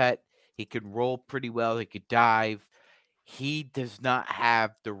back cut, he could roll pretty well, he could dive. He does not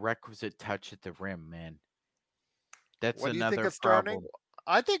have the requisite touch at the rim, man. That's What do you think another of starting? problem.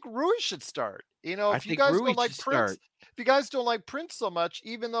 I think Rui should start. If you think guys Rui don't like should Prince, start. if you guys don't like Prince so much,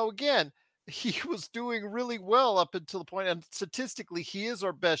 even though again he was doing really well up until the point, and statistically he is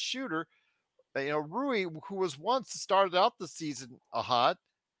our best shooter. Rui, who was once started out the season hot,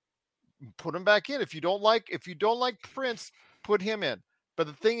 put him back in. If you don't like Prince, put him in. But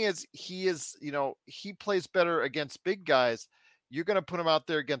the thing is, he plays better against big guys. You're going to put him out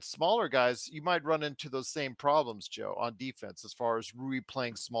there against smaller guys, you might run into those same problems, Joe, on defense as far as Rui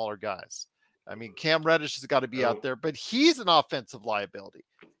playing smaller guys. I mean, Cam Reddish has got to be out there, but he's an offensive liability.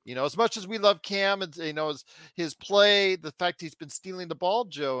 As much as we love Cam and his play, the fact he's been stealing the ball,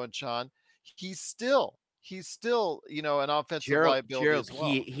 Joe and Sean, he's still an offensive liability as well.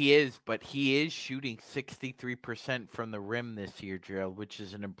 He is, but he is shooting 63% from the rim this year, Gerald, which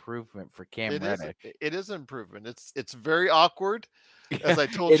is an improvement for Cam Reddish. It is an improvement. It's very awkward, as I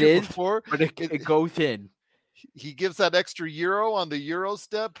told you before. But it goes in. He gives that extra euro on the euro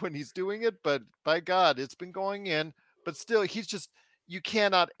step when he's doing it, but by God, it's been going in. But still, you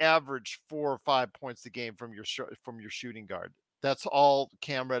cannot average 4 or 5 points a game from your shooting guard. That's all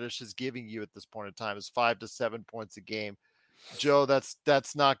Cam Reddish is giving you at this point in time is 5 to 7 points a game. Joe, that's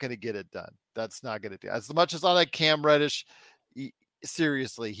not going to get it done. That's not going to do. As much as I like Cam Reddish,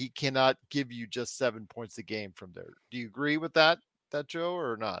 seriously, he cannot give you just 7 points a game from there. Do you agree with that Joe,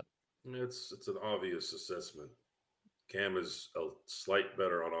 or not? It's an obvious assessment. Cam is a slight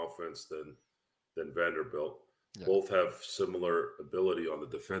better on offense than Vanderbilt. Yeah. Both have similar ability on the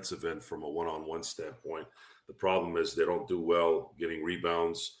defensive end from a one-on-one standpoint. The problem is they don't do well getting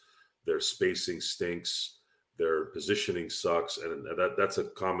rebounds. Their spacing stinks. Their positioning sucks. And that's a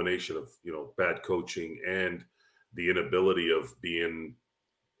combination of, bad coaching and the inability of being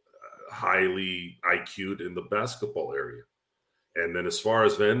highly IQ'd in the basketball area. And then as far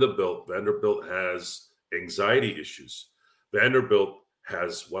as Vanderbilt has anxiety issues. Vanderbilt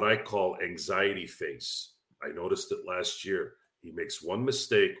has what I call anxiety face. I noticed it last year. He makes one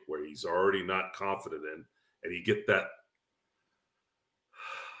mistake where he's already not confident in, and you get that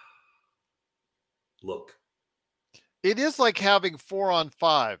look. It is like having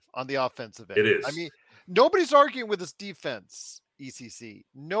 4-on-5 on the offensive end. It is. I mean, nobody's arguing with his defense, ECC.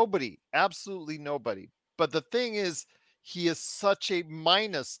 Nobody. Absolutely nobody. But the thing is, he is such a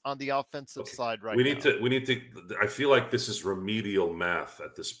minus on the offensive side right now. We need to, I feel like this is remedial math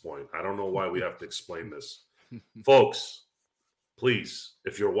at this point. I don't know why we have to explain this. Folks, please,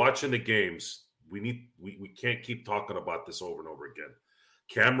 if you're watching the games, we can't keep talking about this over and over again.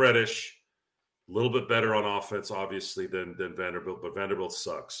 Cam Reddish, a little bit better on offense, obviously, than Vanderbilt, but Vanderbilt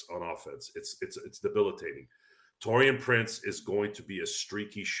sucks on offense. It's debilitating. Taurean Prince is going to be a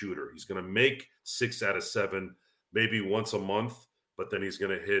streaky shooter. He's going to make 6 out of 7, maybe once a month, but then he's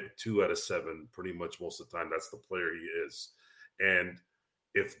going to hit 2 out of 7 pretty much most of the time. That's the player he is. And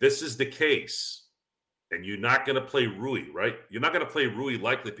if this is the case, and you're not going to play Rui, right? You're not going to play Rui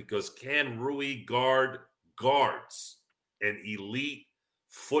likely because can Rui guard guards and elite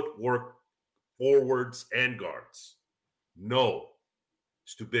footwork forwards and guards? No.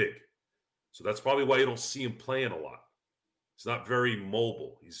 It's too big. So that's probably why you don't see him playing a lot. He's not very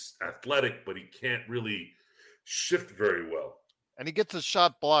mobile. He's athletic, but he can't really shift very well. And he gets a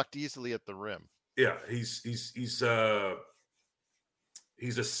shot blocked easily at the rim. Yeah, he's a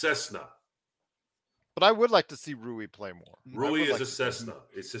Cessna. But I would like to see Rui play more. Rui is a Cessna.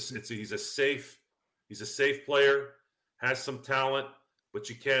 He's a safe player, has some talent, but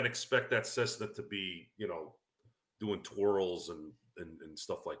you can't expect that Cessna to be, doing twirls and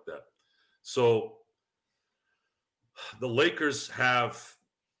stuff like that. So the Lakers have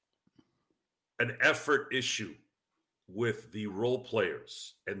an effort issue with the role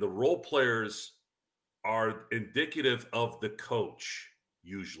players, and the role players are indicative of the coach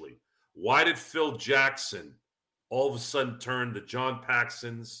usually. Why did Phil Jackson all of a sudden turn the John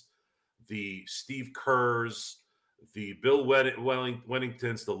Paxsons, the Steve Kerrs, the Bill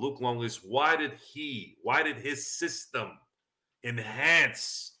Wenningtons, the Luke Longleys? Why did his system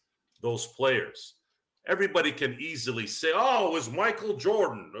enhance those players? Everybody can easily say, oh, it was Michael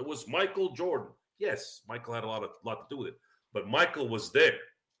Jordan. It was Michael Jordan. Yes, Michael had a lot to do with it. But Michael was there.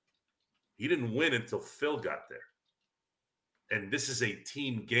 He didn't win until Phil got there. And this is a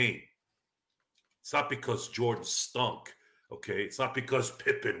team game. It's not because Jordan stunk, okay? It's not because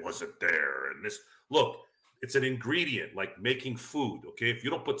Pippen wasn't there. And this, look, it's an ingredient like making food, okay? If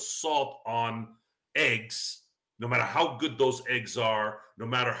you don't put salt on eggs, no matter how good those eggs are, no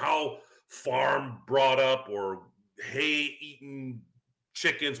matter how farm brought up or hay eaten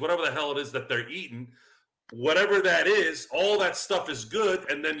chickens, whatever the hell it is that they're eating, whatever that is, all that stuff is good.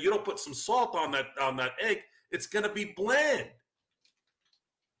 And then you don't put some salt on that egg, it's going to be bland.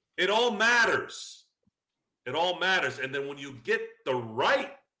 It all matters. It all matters. And then when you get the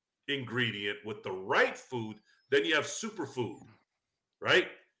right ingredient with the right food, then you have superfood, right?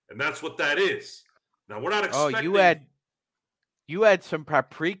 And that's what that is. Now, we're not expecting... Oh, you add some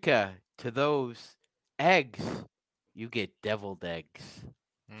paprika to those eggs, you get deviled eggs.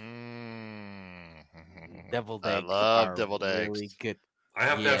 Deviled eggs. I love are deviled really eggs. good. I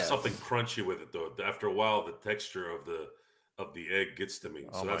have to have something crunchy with it, though. After a while, the texture of the egg gets to me.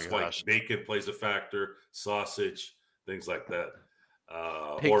 So that's why bacon plays a factor, sausage, things like that.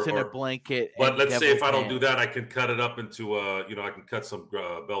 Pigs in a blanket. But let's say if I don't do that, I can cut it up into, I can cut some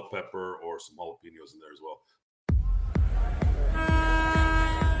bell pepper or some jalapenos in there as well.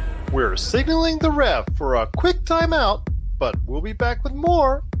 We're signaling the ref for a quick timeout, but we'll be back with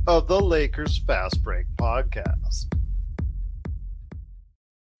more of the Lakers Fast Break podcast.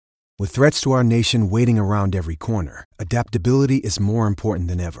 With threats to our nation waiting around every corner, adaptability is more important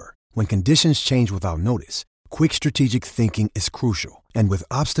than ever. When conditions change without notice, quick strategic thinking is crucial. And with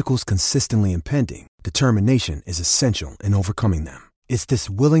obstacles consistently impending, determination is essential in overcoming them. It's this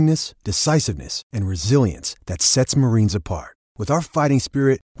willingness, decisiveness, and resilience that sets Marines apart. With our fighting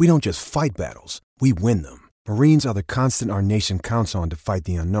spirit, we don't just fight battles, we win them. Marines are the constant our nation counts on to fight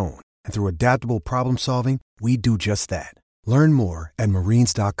the unknown. And through adaptable problem solving, we do just that. Learn more at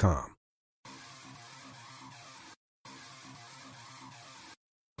Marines.com.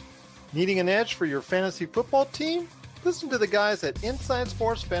 Needing an edge for your fantasy football team? Listen to the guys at Inside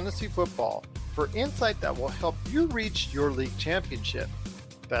Sports Fantasy Football for insight that will help you reach your league championship.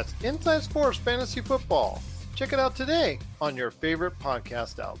 That's Inside Sports Fantasy Football. Check it out today on your favorite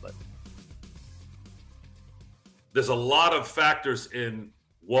podcast outlet. There's a lot of factors in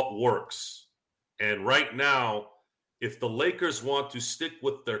what works. And right now, if the Lakers want to stick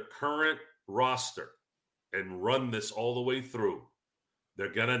with their current roster and run this all the way through, they're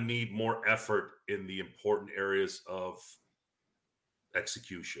going to need more effort in the important areas of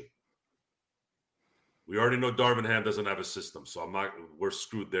execution. We already know Darvin Ham doesn't have a system, so we're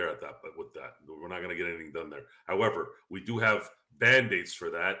screwed there with that. We're not going to get anything done there. However, we do have band-aids for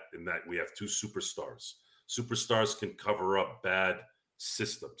that, in that we have two superstars. Superstars can cover up bad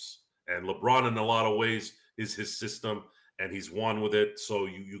systems. And LeBron, in a lot of ways, is his system, and he's won with it. So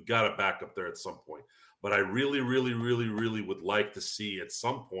you got to back up there at some point. But I really, really, really, really would like to see at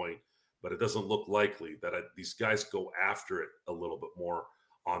some point, but it doesn't look likely, that these guys go after it a little bit more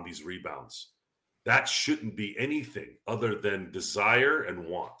on these rebounds. That shouldn't be anything other than desire and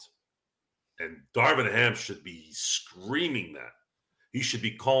want. And Darvin Ham should be screaming that. He should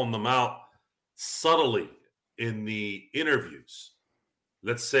be calling them out subtly in the interviews.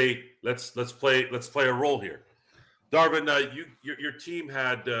 Let's say, let's play a role here. Darvin, your team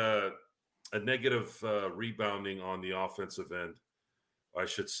had a negative rebounding on the offensive end. I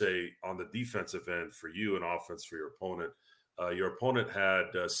should say on the defensive end for you and offense for your opponent. Your opponent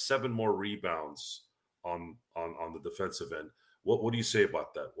had 7 more rebounds on the defensive end. What do you say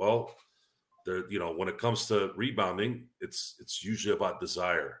about that? Well, when it comes to rebounding, it's usually about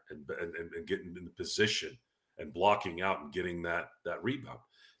desire and getting in the position and blocking out and getting that rebound.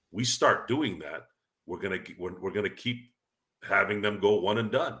 We start doing that, we're gonna keep having them go one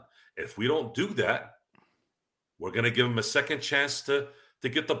and done. If we don't do that, we're gonna give them a second chance to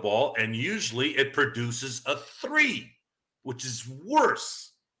get the ball, and usually it produces a 3. Which is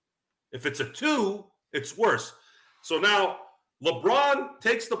worse. If it's a 2, it's worse. So now LeBron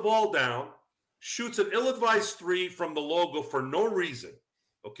takes the ball down, shoots an ill-advised 3 from the logo for no reason,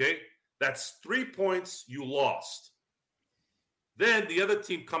 okay? That's 3 points you lost. Then the other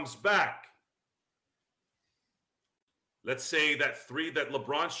team comes back. Let's say that 3 that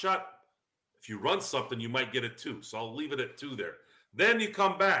LeBron shot, if you run something, you might get it 2. So I'll leave it at 2 there. Then you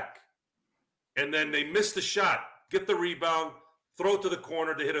come back, and then they miss the shot, get the rebound, throw it to the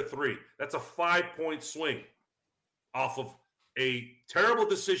corner to hit a 3. That's a 5-point swing off of a terrible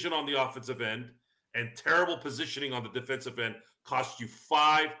decision on the offensive end and terrible positioning on the defensive end. Cost you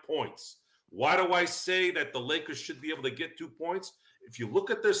 5 points. Why do I say that the Lakers should be able to get 2 points? If you look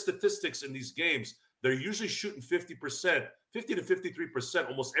at their statistics in these games, they're usually shooting 50%, 50 to 53%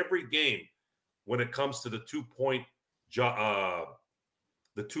 almost every game when it comes to the 2-point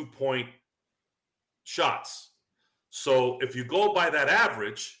shots. So if you go by that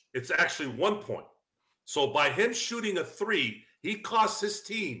average, it's actually 1 point. So by him shooting a 3, he costs his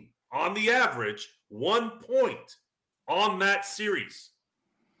team, on the average, 1 point on that series.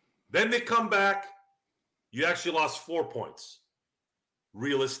 Then they come back, you actually lost 4 points,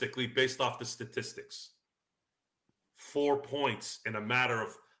 realistically, based off the statistics. 4 points in a matter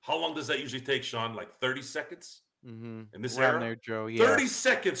of, how long does that usually take, Sean? Like 30 seconds? Mm-hmm. In this Around era? there, Joe, yeah. 30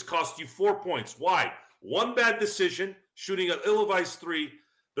 seconds cost you 4 points. Why? One bad decision, shooting an ill-advised 3.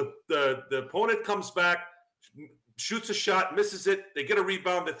 The opponent comes back, shoots a shot, misses it. They get a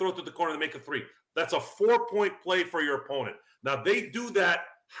rebound. They throw it to the corner. They make a 3. That's a 4-point play for your opponent. Now, they do that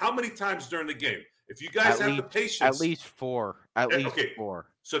how many times during the game? If you guys have the patience. At least 4. Okay. 4.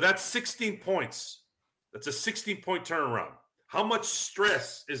 So that's 16 points. That's a 16-point turnaround. How much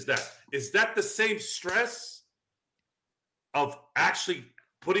stress is that? Is that the same stress of actually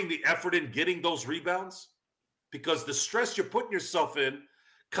putting the effort in getting those rebounds? Because the stress you're putting yourself in,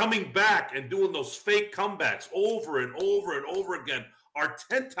 coming back and doing those fake comebacks over and over and over again are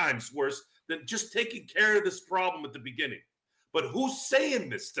 10 times worse than just taking care of this problem at the beginning. But who's saying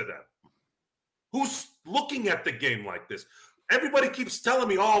this to them? Who's looking at the game like this? Everybody keeps telling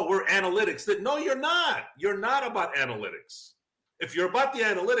me, oh, we're analytics. No, you're not. You're not about analytics. If you're about the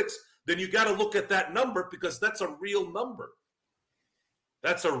analytics, then you got to look at that number because that's a real number.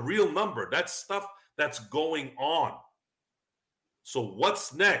 That's a real number. That's stuff that's going on. So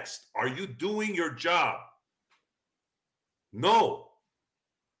what's next? Are you doing your job? No.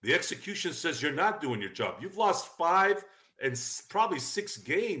 The execution says you're not doing your job. You've lost 5 and probably 6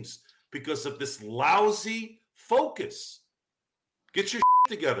 games because of this lousy focus. Get your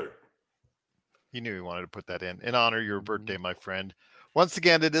together. He knew he wanted to put that in honor of your birthday, my friend. Once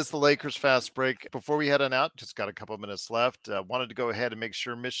again, it is the Lakers Fast Break. Before we head on out, just got a couple of minutes left. Wanted to go ahead and make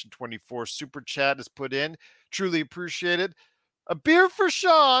sure Mission 24 Super Chat is put in. Truly appreciated. A beer for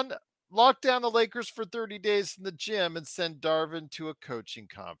Sean. Lock down the Lakers for 30 days in the gym and send Darvin to a coaching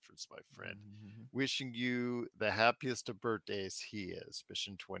conference, my friend. Mm-hmm. Wishing you the happiest of birthdays he is.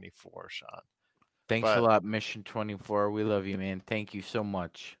 Mission 24, Sean. Thanks a lot, Mission 24. We love you, man. Thank you so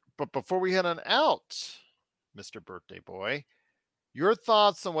much. But before we head on out, Mr. Birthday Boy, your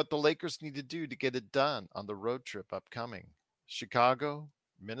thoughts on what the Lakers need to do to get it done on the road trip upcoming. Chicago,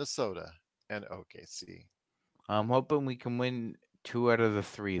 Minnesota, and OKC. I'm hoping we can win 2 out of the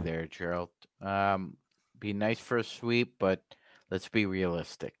 3 there, Gerald. Be nice for a sweep, but let's be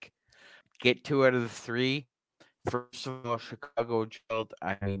realistic. Get 2 out of the 3. First of all, Chicago, Gerald,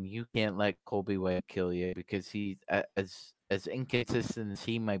 I mean, you can't let Colby White kill you because he's as inconsistent as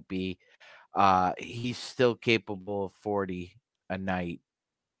he might be. He's still capable of 40 a night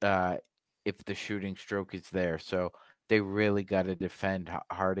if the shooting stroke is there. So they really got to defend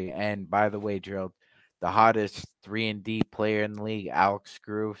Hardy. And by the way, Gerald, the hottest 3-and-D player in the league, Alex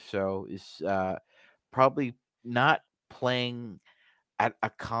Groove, so is probably not playing at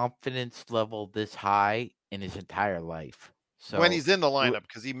a confidence level this high in his entire life. So when he's in the lineup,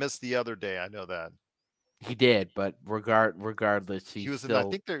 because he missed the other day, I know that. He did, but regardless, he was still... I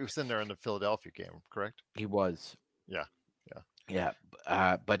think he was in there in the Philadelphia game, correct? He was. Yeah.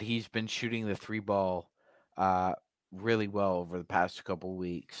 But he's been shooting the 3-ball really well over the past couple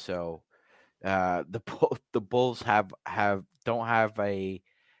weeks. So the Bulls don't have a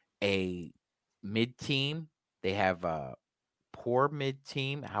mid team. They have a poor mid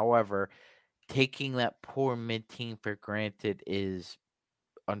team. However, taking that poor mid team for granted is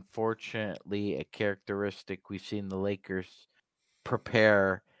unfortunately a characteristic we've seen the Lakers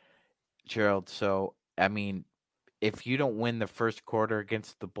prepare, Gerald. So, I mean, if you don't win the first quarter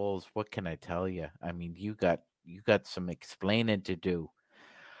against the Bulls, what can I tell you? I mean, you got some explaining to do.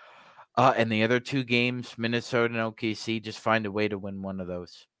 And the other 2 games, Minnesota and OKC, just find a way to win one of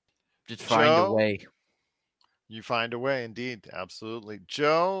those. Just find a way. You find a way, indeed. Absolutely.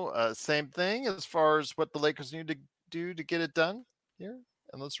 Joe, same thing as far as what the Lakers need to do to get it done here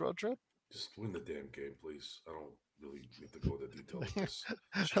on this road trip? Just win the damn game, please. I don't really need to go into detail with this.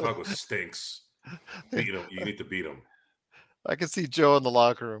 Chicago stinks. Beat them. You need to beat them. I can see Joe in the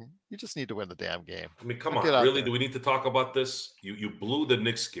locker room. You just need to win the damn game. I mean, come Get on. out Really? there. Do we need to talk about this? You blew the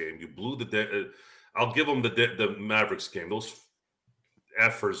Knicks game. You blew I'll give them the Mavericks game. Those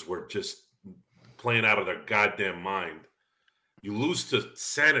effers were just playing out of their goddamn mind. You lose to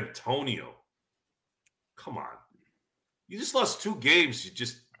San Antonio. Come on. You just lost 2 games. You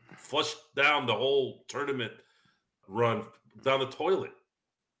just flushed down the whole tournament run down the toilet.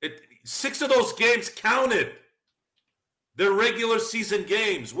 6 of those games counted. They're regular season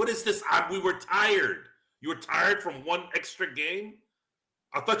games. What is this? We were tired. You were tired from 1 extra game?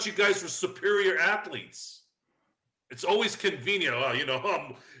 I thought you guys were superior athletes. It's always convenient.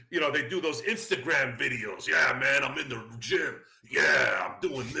 They do those Instagram videos. Yeah, man, I'm in the gym. Yeah, I'm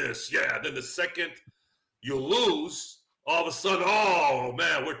doing this. Yeah. Then the second you lose, all of a sudden, oh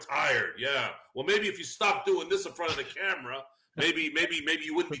man, we're tired. Yeah. Well, maybe if you stop doing this in front of the camera, maybe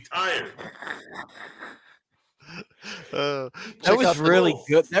you wouldn't be tired. That was really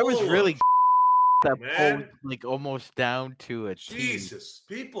good. That was really that man. like almost down to a Jesus,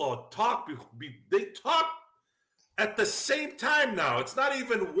 people talk. They talk at the same time now. It's not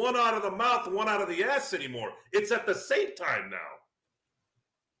even one out of the mouth, one out of the ass anymore. It's at the same time now.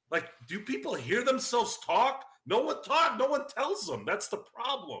 Like, do people hear themselves talk? No one talk. No one tells them. That's the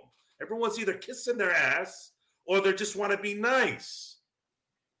problem. Everyone's either kissing their ass or they just want to be nice.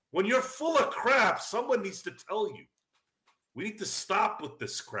 When you're full of crap, someone needs to tell you. We need to stop with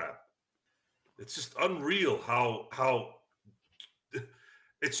this crap. It's just unreal how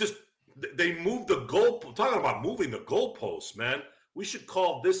it's just they moved the goal. Talking about moving the goalposts, man. We should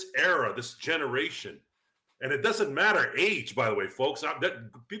call this era, this generation, and it doesn't matter age, by the way, folks.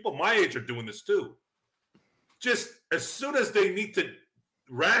 People my age are doing this too. Just as soon as they need to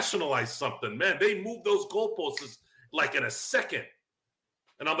rationalize something, man, they move those goalposts like in a second.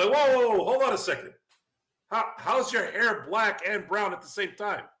 And I'm like, whoa, hold on a second. How's your hair black and brown at the same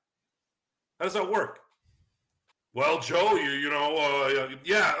time? How does that work? Well, Joe,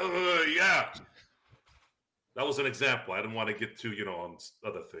 yeah. That was an example. I didn't want to get too, on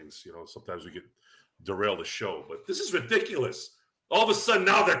other things. Sometimes we get derail the show, but this is ridiculous. All of a sudden,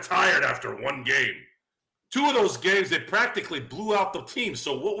 now they're tired after 1 game. 2 of those games, they practically blew out the team.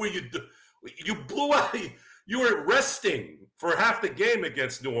 So what were you doing? You blew out. You were resting for half the game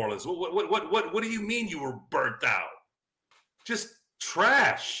against New Orleans. What do you mean you were burnt out? Just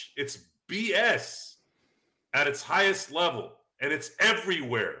trash. It's BS at its highest level, and it's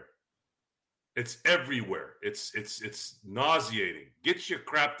everywhere. It's everywhere. It's nauseating. Get your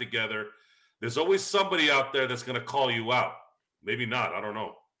crap together. There's always somebody out there that's going to call you out. Maybe not. I don't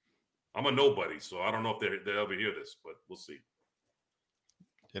know. I'm a nobody, so I don't know if they'll ever hear this, but we'll see.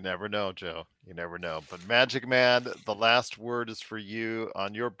 You never know, Joe. You never know. But Magic Man, the last word is for you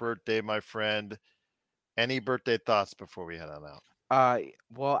on your birthday, my friend. Any birthday thoughts before we head on out?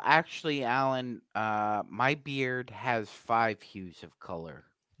 Well, actually, Alan, my beard has 5 hues of color.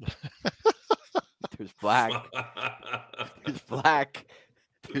 There's black, there's black,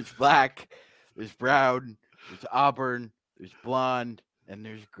 there's brown, there's auburn, there's blonde, and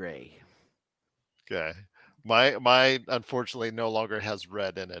there's gray. Okay. My unfortunately no longer has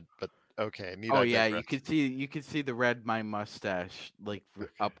red in it, but okay. You could see the red my mustache like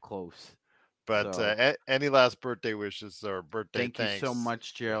up close. But so, any last birthday wishes or birthday thanks? Thank you so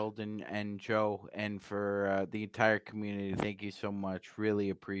much, Gerald and Joe, and for the entire community. Thank you so much.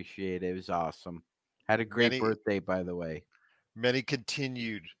 Really appreciate it. It was awesome. Had a great birthday, by the way. Many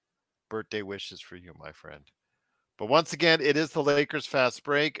continued birthday wishes for you, my friend. But once again, it is the Lakers Fast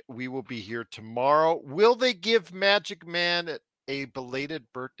Break. We will be here tomorrow. Will they give Magic Man a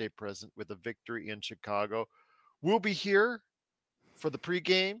belated birthday present with a victory in Chicago? We'll be here for the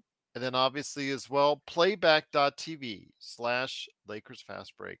pregame. And then obviously as well, playback.tv/Lakers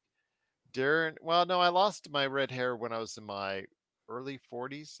Fast Break. Darren, well, no, I lost my red hair when I was in my early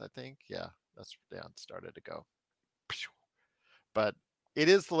 40s, I think. Yeah, that's down, started to go. But it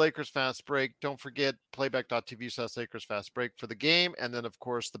is the Lakers Fast Break. Don't forget playback.tv/Lakers Fast Break for the game. And then, of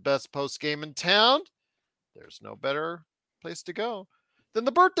course, the best post game in town. There's no better place to go than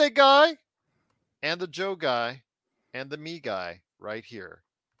the birthday guy and the Joe guy and the me guy right here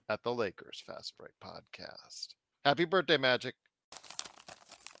at the Lakers Fast Break podcast. Happy birthday, Magic.